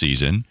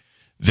postseason,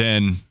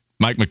 then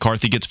Mike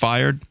McCarthy gets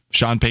fired,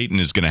 Sean Payton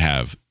is going to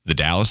have the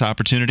Dallas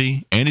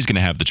opportunity, and he's going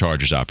to have the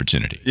Chargers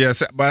opportunity.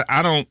 Yes, but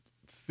I don't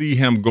see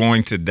him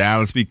going to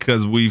Dallas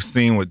because we've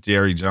seen with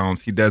Jerry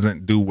Jones, he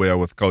doesn't do well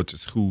with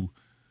coaches who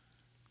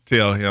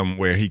tell him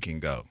where he can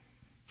go.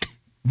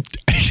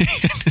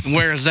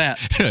 Where is that?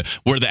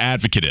 Where the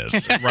advocate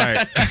is.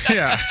 Right.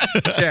 Yeah.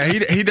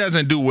 He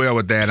doesn't do well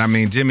with that. I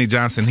mean, Jimmy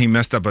Johnson, he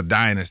messed up a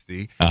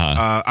dynasty.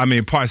 I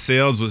mean,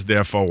 Parcells was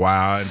there for a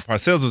while, and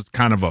Parcells was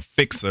kind of a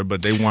fixer,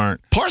 but they weren't.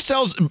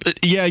 Parcells,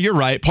 yeah, you're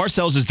right.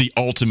 Parcells is the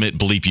ultimate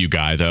bleep you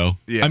guy, though.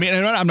 Yeah. I mean,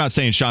 I'm not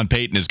saying Sean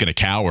Payton is going to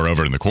cower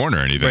over in the corner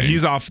or anything. But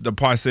he's off the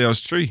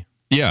Parcells tree.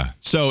 Yeah.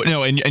 So,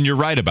 no, and you're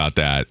right about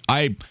that.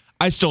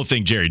 I still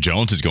think Jerry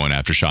Jones is going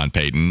after Sean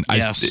Payton.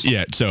 Yes.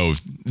 So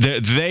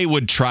they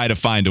would try to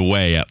find a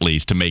way at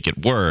least to make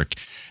it work.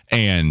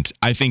 And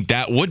I think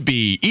that would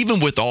be,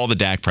 even with all the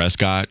Dak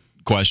Prescott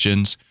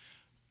questions,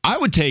 I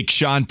would take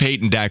Sean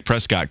Payton, Dak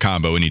Prescott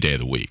combo any day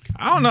of the week.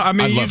 I don't know. I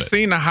mean, you've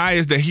seen the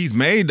highest that he's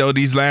made, though,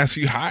 these last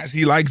few highs.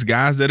 He likes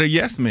guys that are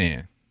yes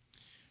men.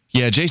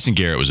 Yeah, Jason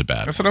Garrett was a bad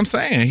one. That's what I'm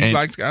saying. He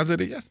likes guys that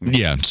are yes men.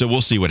 Yeah, so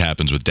we'll see what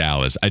happens with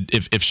Dallas.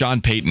 If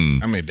Sean Payton...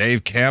 I mean,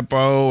 Dave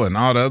Campo and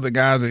all the other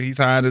guys that he's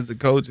hired as a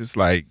coach, it's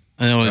like...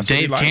 It was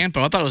Dave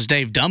Campo. I thought it was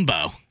Dave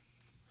Dumbo.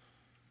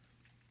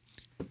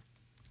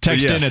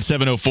 Text in at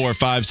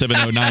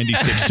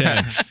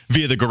 704-570-9610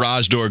 via the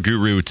Garage Door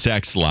Guru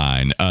text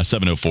line.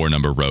 704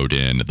 number wrote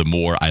in. The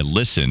more I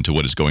listen to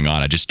what is going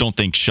on, I just don't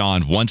think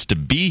Sean wants to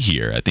be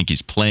here. I think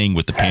he's playing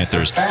with the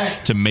Panthers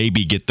to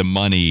maybe get the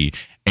money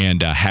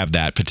and have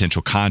that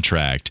potential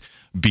contract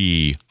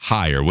be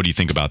higher. What do you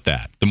think about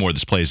that? The more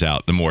this plays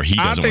out, the more he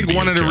doesn't want to be. I think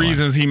one of the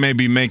reasons he may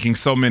be making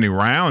so many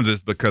rounds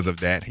is because of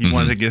that. He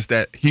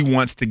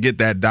wants to get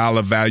that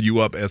dollar value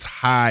up as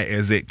high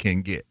as it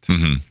can get.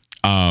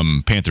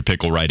 Panther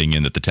Pickle writing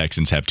in that the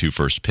Texans have 2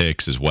 first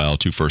picks as well,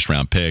 2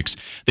 first-round picks.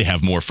 They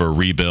have more for a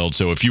rebuild.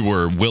 So if you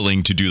were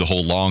willing to do the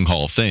whole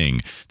long-haul thing,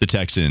 the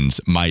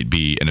Texans might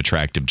be an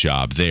attractive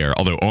job there,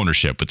 although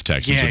ownership with the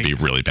Texans would be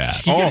really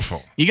bad.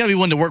 Awful. You got to be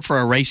willing to work for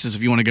a racist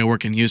if you want to go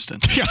work in Houston.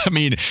 Yeah, I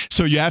mean,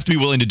 so you have to be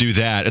willing to do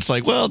that. It's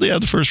like, well, they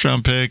have the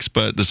first-round picks,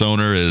 but this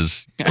owner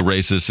is a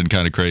racist and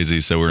kind of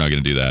crazy, so we're not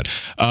going to do that.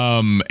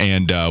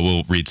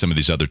 We'll read some of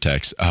these other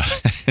texts.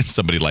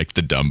 Somebody liked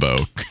the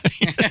Dumbo.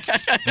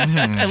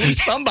 At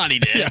least somebody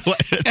did. Yeah,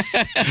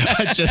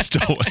 I just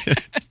don't.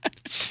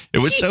 It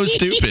was so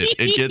stupid.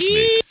 It gets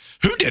me.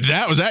 Who did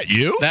that? Was that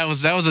you? That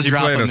was a you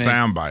drop. You played a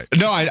soundbite.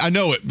 No, I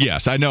know it.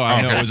 Yes, I know.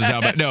 I know it was a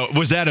soundbite. No,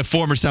 was that a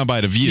former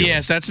soundbite of you?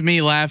 Yes, that's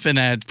me laughing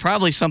at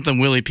probably something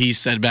Willie Peace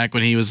said back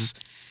when he was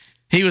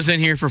in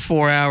here for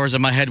 4 hours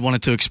and my head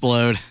wanted to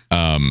explode.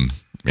 Yeah,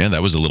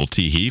 that was a little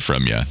tee-hee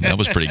from you. That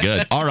was pretty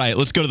good. All right,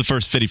 let's go to the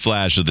first Fitty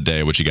Flash of the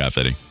day. What you got,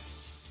 Fitty?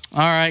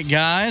 All right,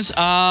 guys.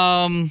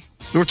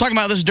 We were talking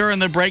about this during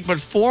the break, but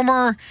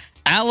former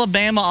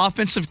Alabama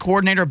offensive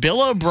coordinator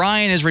Bill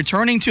O'Brien is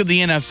returning to the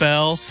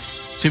NFL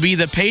to be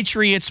the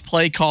Patriots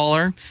play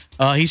caller.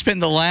 He spent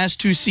the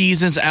last 2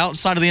 seasons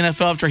outside of the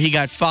NFL after he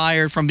got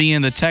fired from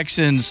being the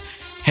Texans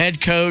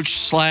head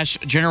coach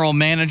 / general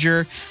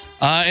manager.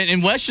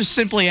 And Wes just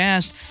simply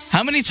asked,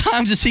 how many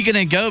times is he going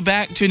to go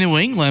back to New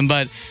England?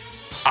 But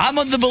I'm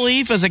of the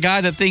belief, as a guy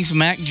that thinks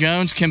Mac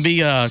Jones can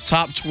be a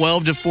top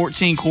 12 to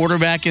 14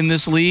 quarterback in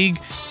this league,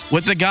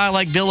 with a guy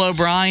like Bill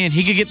O'Brien,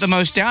 he could get the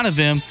most out of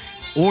him.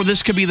 Or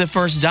this could be the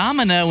first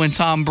domino in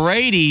Tom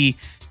Brady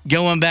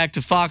going back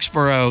to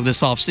Foxborough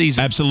this offseason.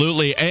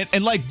 Absolutely.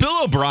 And like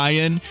Bill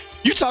O'Brien,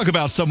 you talk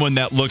about someone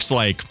that looks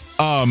like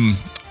not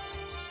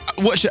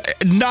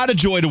a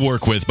joy to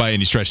work with by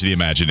any stretch of the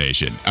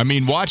imagination. I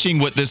mean, watching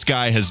what this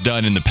guy has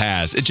done in the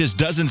past, it just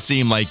doesn't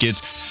seem like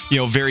it's,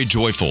 very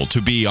joyful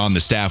to be on the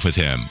staff with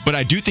him. But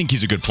I do think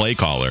he's a good play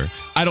caller.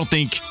 I don't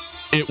think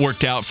it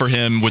worked out for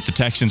him with the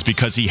Texans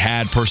because he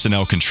had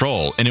personnel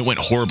control, and it went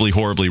horribly,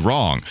 horribly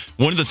wrong.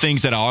 One of the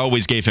things that I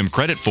always gave him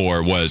credit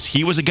for was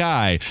he was a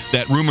guy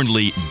that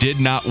rumoredly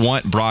did not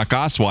want Brock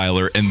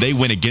Osweiler, and they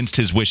went against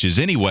his wishes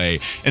anyway,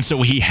 and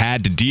so he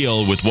had to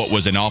deal with what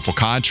was an awful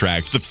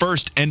contract. The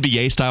first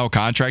NBA-style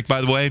contract,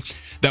 by the way,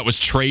 that was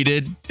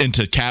traded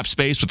into cap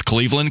space with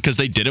Cleveland because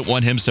they didn't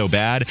want him so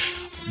bad.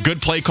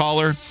 Good play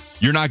caller.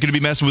 You're not going to be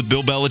messing with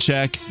Bill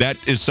Belichick. That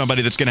is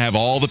somebody that's going to have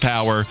all the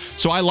power.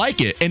 So I like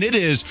it. And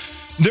there's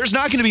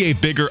not going to be a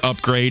bigger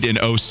upgrade in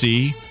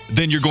OC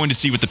than you're going to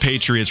see with the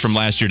Patriots from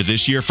last year to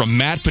this year, from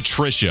Matt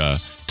Patricia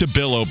to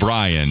Bill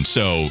O'Brien.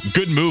 So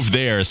good move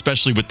there,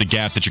 especially with the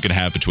gap that you're going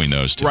to have between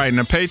those two. Right, and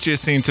the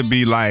Patriots seem to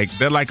be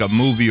they're like a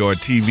movie or a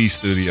TV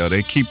studio.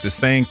 They keep the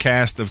same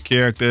cast of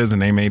characters,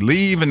 and they may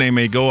leave and they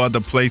may go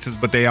other places,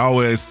 but they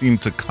always seem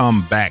to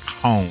come back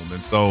home.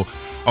 And so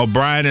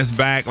O'Brien is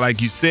back.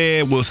 Like you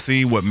said, we'll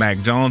see with Mac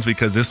Jones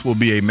because this will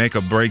be a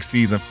make-or-break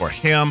season for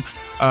him,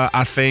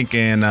 I think.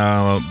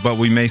 But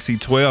we may see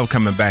 12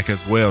 coming back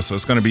as well, so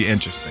it's going to be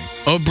interesting.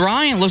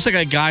 O'Brien looks like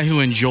a guy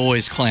who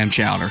enjoys clam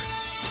chowder.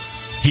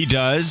 He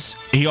does.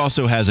 He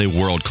also has a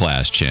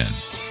world-class chin.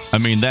 I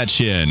mean, that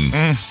chin...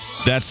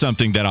 That's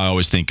something that I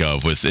always think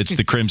of with it's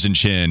the Crimson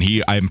Chin.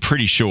 I'm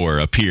pretty sure,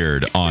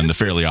 appeared on The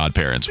Fairly Odd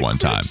Parents one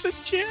time.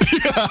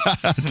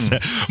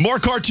 More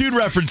cartoon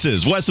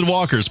references. Wes and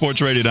Walker, Sports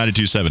Radio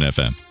 92.7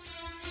 FM.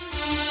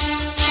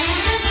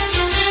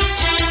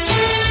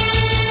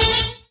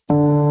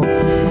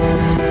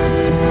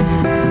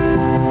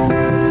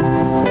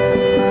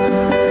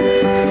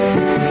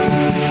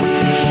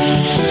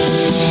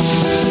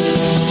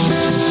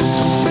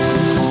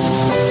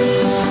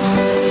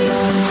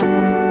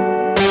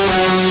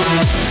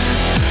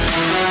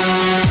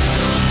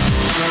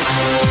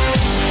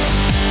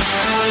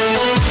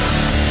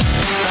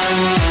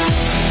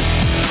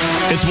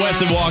 It's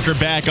Wes and Walker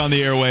back on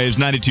the airwaves,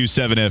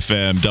 92.7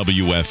 FM,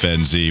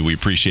 WFNZ. We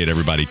appreciate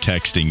everybody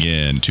texting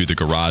in to the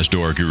Garage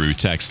Door Guru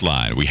text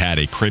line. We had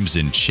a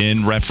Crimson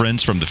Chin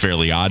reference from the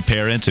Fairly Odd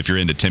Parents. If you're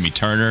into Timmy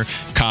Turner,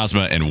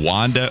 Cosmo and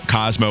Wanda.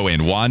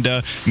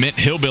 Mint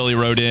Hillbilly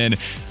wrote in,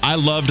 I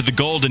loved the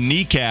golden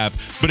kneecap,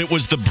 but it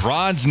was the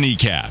bronze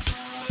kneecap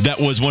that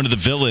was one of the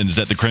villains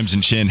that the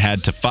Crimson Chin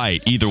had to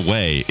fight. Either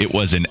way, it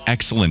was an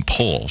excellent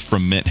pull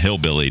from Mint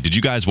Hillbilly. Did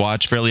you guys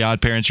watch Fairly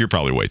Odd Parents? You're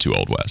probably way too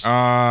old, Wes.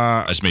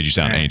 I just made you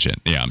sound ancient.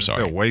 Yeah, I'm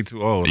sorry. Way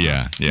too old.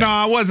 Yeah. No,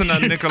 I wasn't a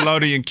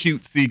Nickelodeon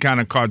cutesy kind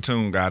of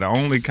cartoon guy. The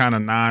only kind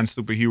of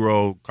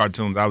non-superhero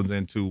cartoons I was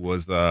into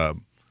was,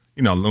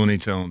 Looney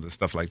Tunes and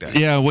stuff like that.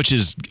 Yeah, which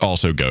is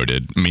also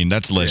goated. I mean,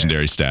 that's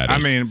legendary status. I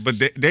mean, but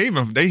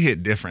they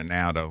hit different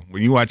now, though.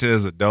 When you watch it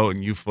as an adult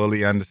and you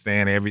fully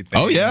understand everything.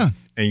 Oh, yeah.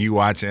 And you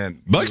watch it.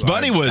 Bugs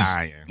Bunny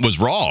was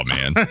raw,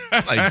 man.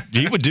 Like,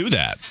 he would do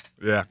that.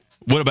 Yeah.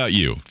 What about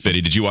you,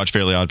 Fitty? Did you watch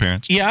Fairly Odd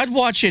Parents? Yeah, I'd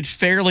watch it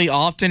fairly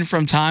often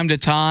from time to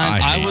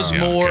time. I was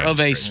more of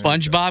a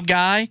SpongeBob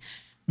guy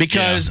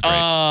because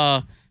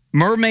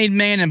Mermaid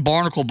Man and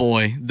Barnacle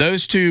Boy,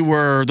 those two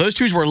were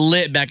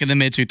lit back in the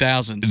mid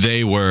 2000s.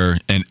 They were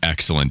an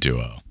excellent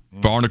duo.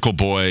 Barnacle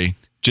Boy,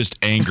 just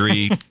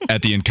angry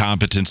at the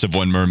incompetence of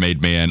one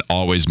Mermaid Man,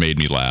 always made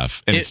me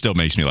laugh, and it still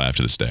makes me laugh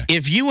to this day.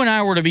 If you and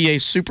I were to be a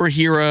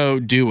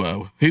superhero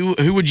duo, who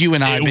would you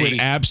and I be? It would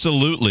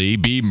absolutely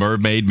be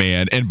Mermaid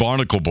Man and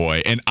Barnacle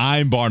Boy, and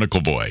I'm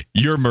Barnacle Boy.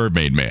 You're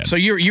Mermaid Man. So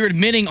you're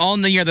admitting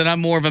on the air that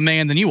I'm more of a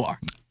man than you are.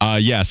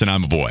 Yes, and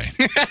I'm a boy.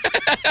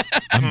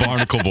 I'm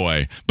Barnacle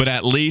Boy. But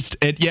at least,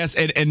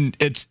 and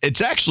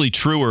it's actually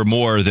truer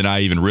more than I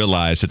even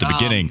realized at the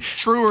beginning.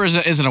 Truer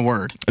isn't a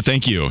word.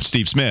 Thank you,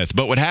 Steve Smith.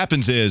 But what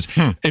happens is,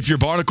 if you're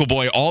Barnacle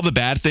Boy, all the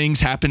bad things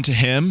happen to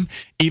him,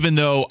 even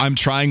though I'm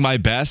trying my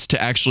best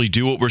to actually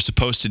do what we're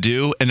supposed to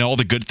do, and all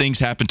the good things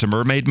happen to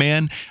Mermaid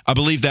Man. I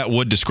believe that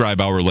would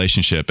describe our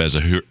relationship as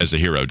a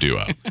hero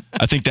duo.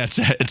 I think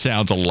it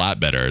sounds a lot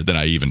better than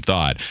I even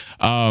thought.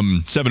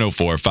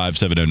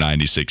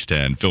 704-570-9610.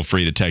 Feel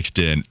free to text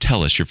in.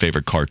 Tell us your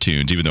favorite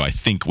cartoons, even though I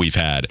think we've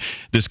had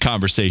this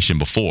conversation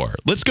before.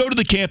 Let's go to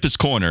the Campus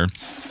Corner.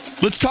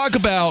 Let's talk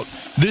about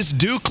this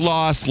Duke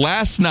loss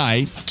last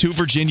night to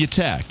Virginia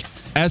Tech.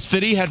 As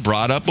Fitty had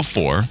brought up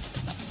before,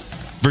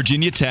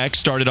 Virginia Tech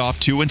started off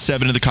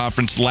 2-7 in the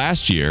conference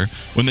last year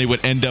when they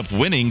would end up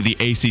winning the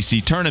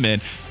ACC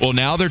tournament. Well,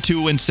 now they're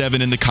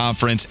 2-7 in the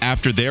conference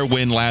after their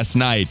win last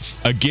night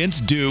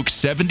against Duke,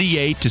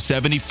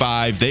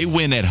 78-75. They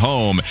win at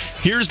home.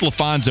 Here's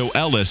LaFonso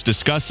Ellis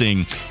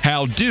discussing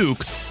how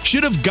Duke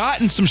should have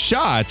gotten some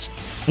shots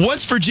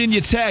once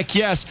Virginia Tech,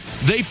 yes,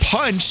 they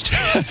punched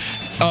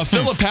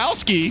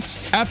Filipowski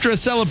after a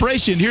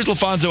celebration. Here's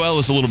LaFonso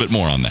Ellis a little bit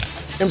more on that.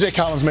 MJ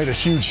Collins made a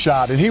huge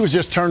shot, and he was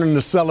just turning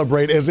to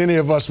celebrate as any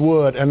of us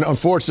would. And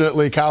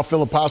unfortunately, Kyle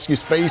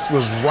Filipowski's face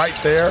was right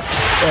there.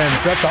 And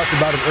Seth talked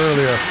about it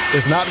earlier.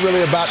 It's not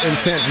really about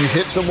intent. You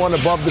hit someone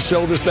above the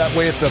shoulders that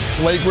way. It's a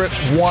flagrant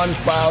one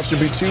foul.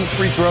 Should be 2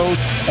 free throws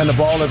and the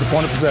ball at the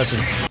point of possession.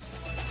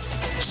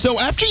 So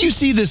after you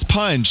see this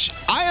punch,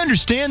 I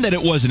understand that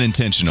it wasn't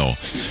intentional,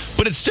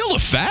 but it's still a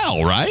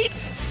foul, right?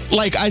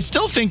 Like, I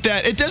still think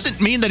that it doesn't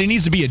mean that he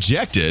needs to be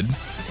ejected.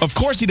 Of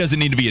course he doesn't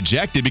need to be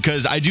ejected,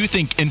 because I do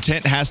think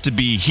intent has to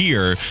be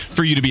here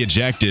for you to be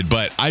ejected.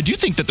 But I do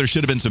think that there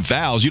should have been some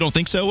fouls. You don't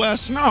think so,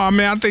 Wes? No, I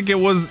mean, I think it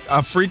was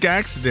a freak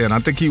accident. I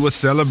think he was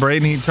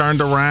celebrating. He turned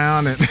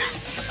around and...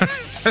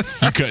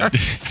 You could...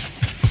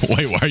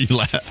 Wait, why are you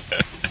laughing?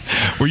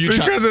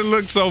 Because it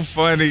looked so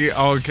funny.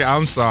 Okay,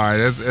 I'm sorry.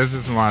 That's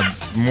just my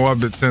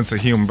morbid sense of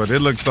humor, but it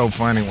looked so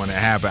funny when it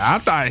happened. I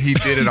thought he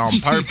did it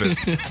on purpose.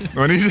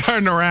 When he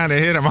turned around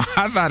and hit him,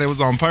 I thought it was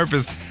on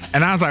purpose.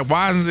 And I was like,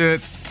 why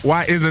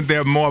isn't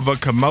there more of a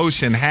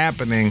commotion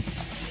happening?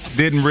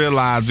 Didn't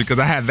realize, because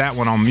I had that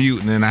one on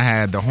mute, and then I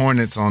had the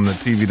Hornets on the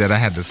TV that I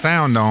had the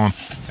sound on.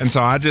 And so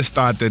I just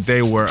thought that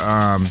they were,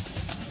 I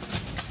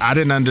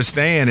didn't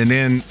understand. And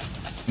then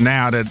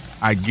now that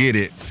I get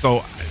it.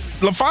 So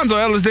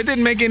LaFonso Ellis, that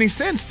didn't make any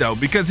sense, though,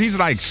 because he's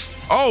like,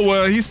 oh,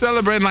 well, he's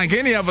celebrating like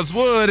any of us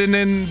would, and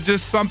then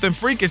just something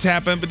freakish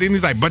happened. But then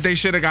he's like, but they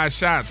should have got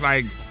shots.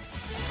 Like,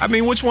 I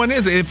mean, which one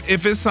is it?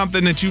 If it's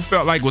something that you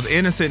felt like was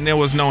innocent and there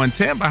was no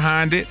intent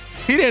behind it,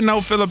 he didn't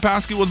know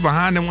Filipowski was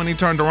behind him when he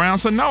turned around.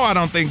 So, no, I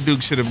don't think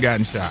Duke should have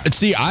gotten shot.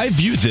 See, I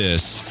view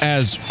this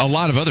as a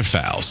lot of other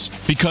fouls,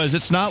 because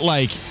it's not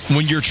like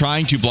when you're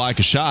trying to block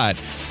a shot,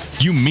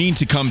 you mean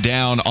to come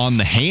down on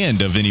the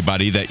hand of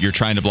anybody that you're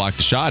trying to block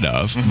the shot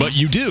of, but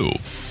you do.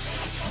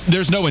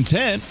 There's no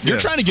intent. You're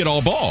trying to get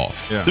all ball.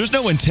 Yeah. There's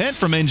no intent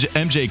from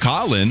MJ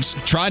Collins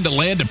trying to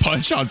land a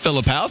punch on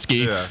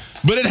Filipowski,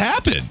 but it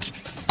happened.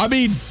 I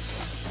mean,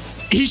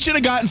 he should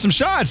have gotten some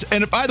shots.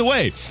 And by the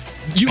way,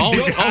 he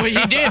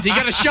did. He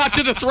got a shot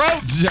to the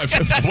throat.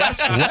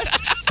 Wes,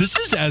 this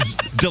is as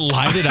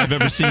delighted I've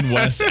ever seen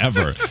Wes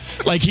ever.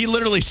 Like, he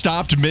literally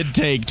stopped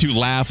mid-take to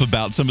laugh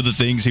about some of the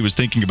things he was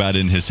thinking about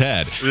in his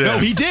head. Yeah. No,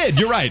 he did.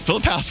 You're right.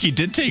 Filipowski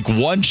did take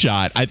one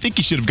shot. I think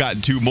he should have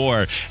gotten 2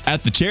 more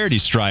at the charity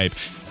stripe.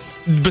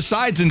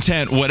 besides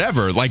intent,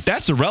 whatever, like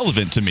that's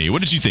irrelevant to me.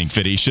 What did you think,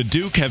 Fitty? Should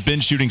Duke have been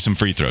shooting some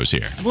free throws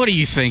here? What do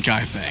you think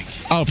I think?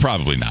 Oh,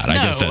 probably not. I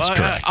guess that's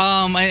correct.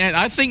 And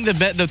I think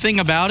the thing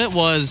about it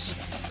was,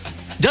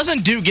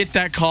 doesn't Duke get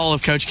that call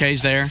if Coach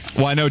K's there?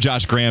 Well, I know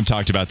Josh Graham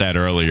talked about that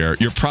earlier.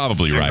 You're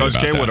probably right Coach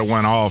about K that. would have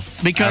went off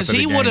because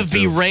he would have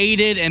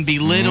berated and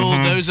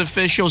belittled those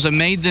officials and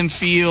made them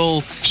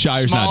feel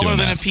Shire's not smaller doing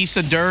than that. a piece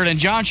of dirt. And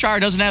John Shire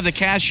doesn't have the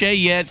cachet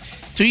yet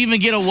to even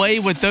get away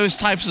with those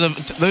types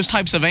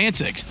of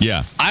antics.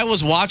 Yeah. I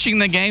was watching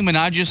the game and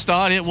I just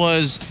thought it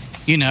was,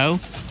 an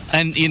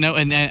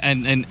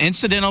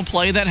incidental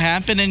play that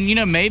happened.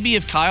 And maybe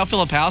if Kyle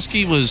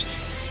Filipowski was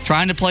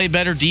trying to play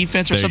better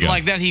defense or something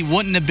like that, he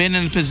wouldn't have been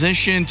in a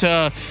position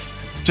to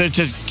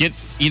get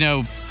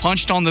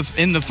punched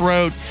in the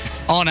throat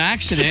on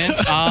accident,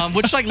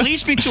 which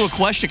leads me to a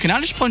question. Can I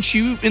just punch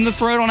you in the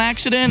throat on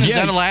accident? Is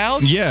that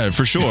allowed? Yeah,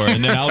 for sure.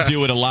 And then I'll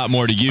do it a lot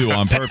more to you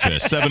on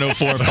purpose.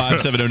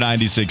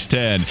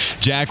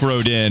 704-570-9610. Jack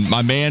wrote in,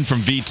 my man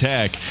from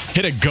VTech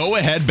hit a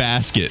go-ahead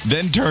basket,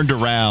 then turned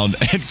around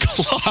and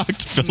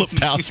clocked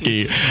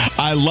Filipowski.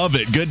 I love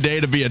it. Good day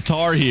to be a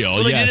Tar Heel.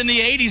 Well, they did in the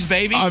 80s,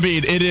 baby. I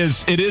mean, it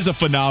is a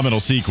phenomenal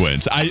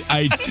sequence.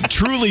 I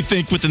truly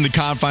think within the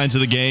confines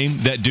of the game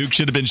that Duke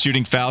should have been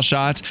shooting foul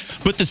shots,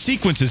 but the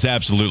sequence is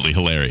absolutely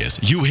hilarious.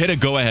 You hit a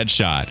go-ahead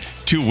shot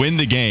to win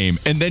the game,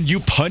 and then you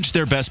punch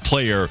their best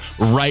player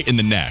right in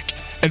the neck.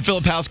 And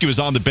Filipowski was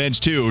on the bench,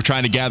 too,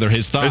 trying to gather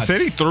his thoughts. They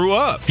said he threw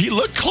up. He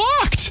looked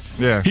clocked.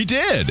 Yeah. He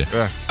did.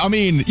 Yeah. I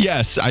mean,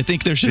 yes, I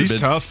think there should have been.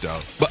 He's tough,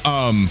 though. But,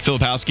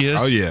 Filipowski is?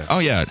 Oh, yeah. Oh,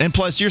 yeah. And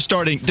plus, you're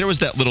starting. There was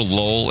that little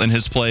lull in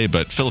his play,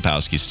 but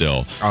Filipowski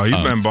still. Oh, he's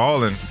been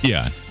balling.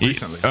 Yeah.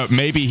 Recently.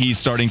 Maybe he's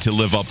starting to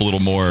live up a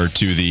little more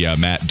to the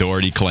Matt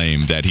Doherty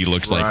claim that he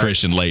looks like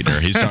Christian Laettner.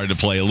 He's starting to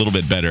play a little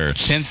bit better.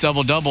 10th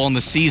double-double on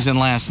the season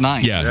last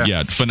night.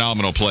 Yeah.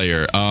 Phenomenal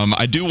player.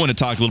 I do want to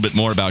talk a little bit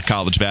more about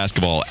college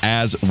basketball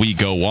as we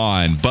go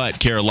on. But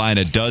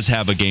Carolina does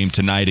have a game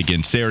tonight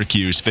against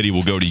Syracuse. Fitty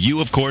will go to you,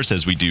 of course,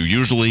 as we do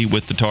usually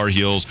with the Tar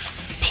Heels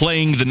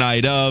playing the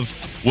night of.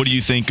 What do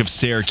you think of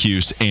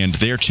Syracuse and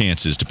their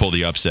chances to pull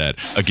the upset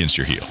against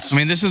your Heels? I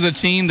mean, this is a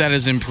team that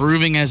is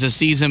improving as the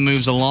season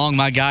moves along.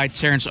 My guy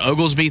Terrence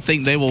Oglesby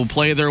think they will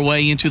play their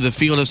way into the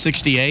field of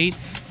 68.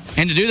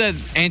 And to do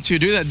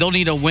that, they'll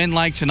need a win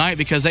like tonight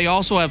because they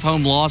also have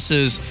home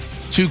losses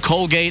to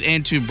Colgate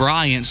and to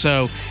Bryant.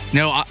 So,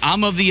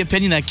 I'm of the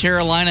opinion that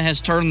Carolina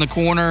has turned the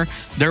corner.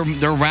 They're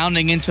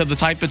rounding into the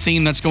type of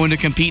team that's going to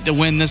compete to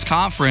win this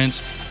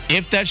conference.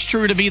 If that's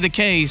true to be the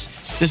case,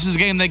 this is a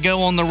game they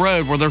go on the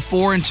road where they're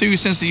 4-2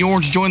 since the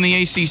Orange joined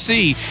the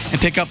ACC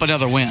and pick up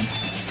another win.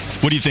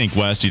 What do you think,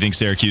 Wes? Do you think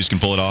Syracuse can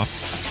pull it off?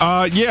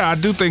 Yeah, I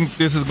do think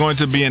this is going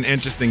to be an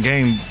interesting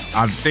game.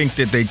 I think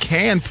that they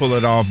can pull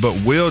it off,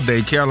 but will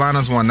they?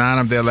 Carolina's won 9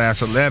 of their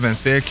last 11.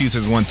 Syracuse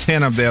has won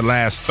 10 of their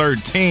last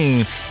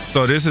 13.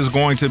 So this is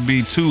going to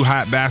be two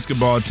hot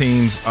basketball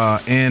teams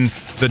in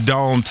the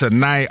Dome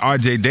tonight.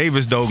 R.J.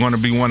 Davis, though, going to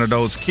be one of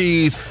those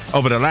keys.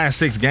 Over the last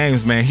 6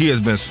 games, man, he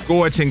has been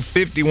scorching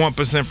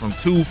 51% from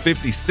 2,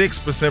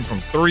 56%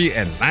 from 3,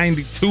 and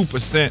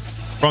 92%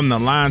 from the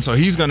line. So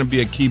he's going to be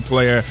a key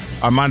player.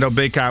 Armando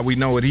Bacot, we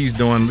know what he's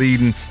doing,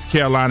 leading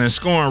Carolina in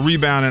scoring,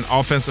 rebounding,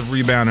 offensive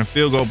rebounding,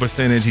 field goal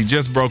percentage. He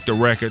just broke the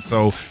record.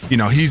 So,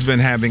 he's been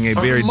having a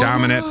very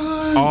dominant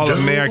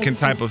All-American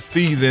type of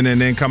season. And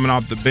then coming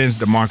off the bench,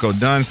 DeMarco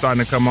Dunn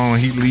starting to come on.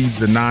 He leads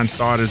the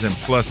non-starters in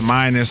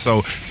plus-minus.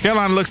 So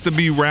Carolina looks to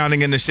be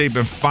rounding into shape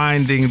and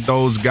finding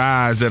those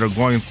guys that are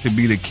going to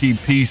be the key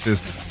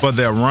pieces for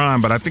their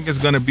run. But I think it's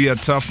going to be a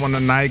tough one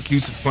tonight.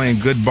 Cuse is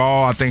playing good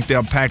ball. I think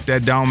they'll pack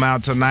that dome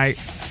out tonight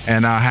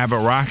and have it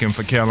rocking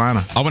for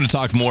Carolina. I want to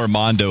talk more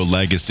Mondo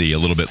legacy a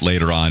little bit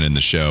later on in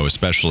the show,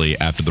 especially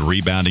after the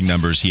rebounding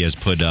numbers he has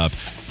put up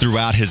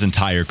throughout his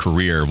entire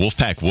career.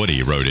 Wolfpack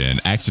Woody wrote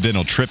in,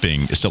 accidental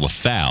tripping is still a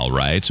foul,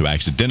 right? So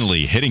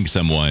accidentally hitting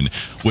someone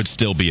would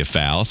still be a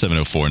foul.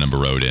 704 number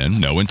wrote in,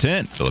 no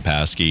intent.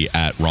 Filipowski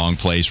at wrong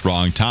place,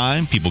 wrong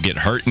time. People get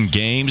hurt in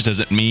games.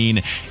 Doesn't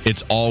mean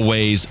it's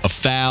always a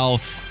foul.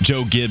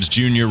 Joe Gibbs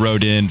Jr.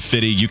 wrote in,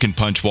 Fitty, you can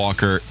punch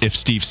Walker if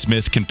Steve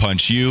Smith can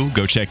punch you.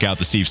 Go check out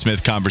the Steve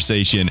Smith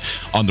conversation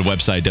on the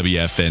website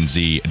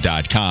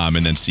WFNZ.com.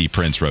 And then C.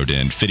 Prince wrote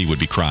in, Fitty would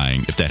be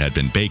crying if that had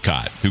been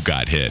Bacot who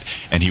got hit,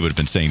 and he would have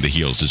been saying the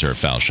Heels deserve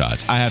foul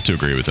shots. I have to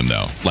agree with him,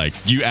 though. Like,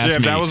 you asked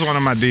me. Yeah, if that was one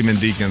of my Demon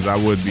Deacons, I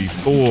would be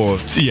full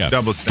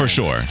double standard. For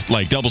sure.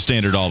 Like, double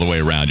standard all the way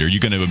around. Are you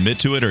going to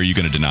admit to it, or are you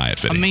going to deny it,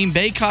 Fitty? I mean,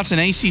 Bacot's an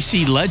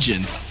ACC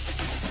legend.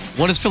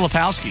 What is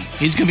Filipowski?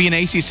 He's going to be an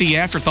ACC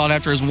afterthought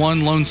after his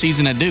one lone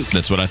season at Duke.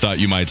 That's what I thought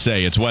you might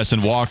say. It's Wes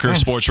and Walker,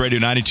 Sports Radio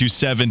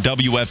 92.7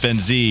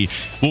 WFNZ.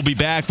 We'll be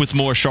back with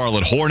more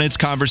Charlotte Hornets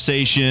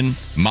conversation,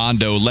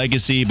 Mondo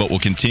legacy, but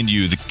we'll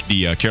continue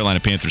the Carolina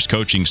Panthers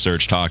coaching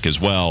search talk as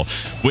well.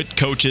 What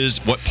coaches,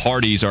 what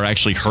parties are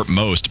actually hurt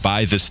most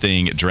by this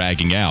thing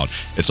dragging out?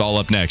 It's all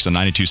up next on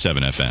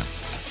 92.7 FM.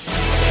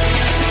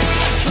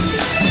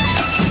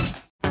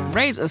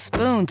 Raise a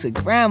spoon to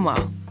Grandma,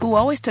 who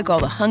always took all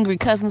the hungry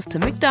cousins to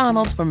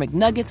McDonald's for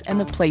McNuggets and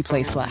the Play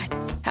Slide.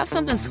 Have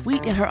something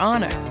sweet in her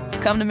honor.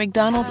 Come to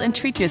McDonald's and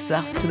treat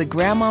yourself to the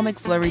Grandma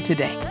McFlurry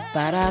today.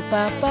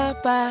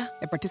 Ba-da-ba-ba-ba.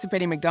 At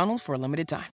participating McDonald's for a limited time.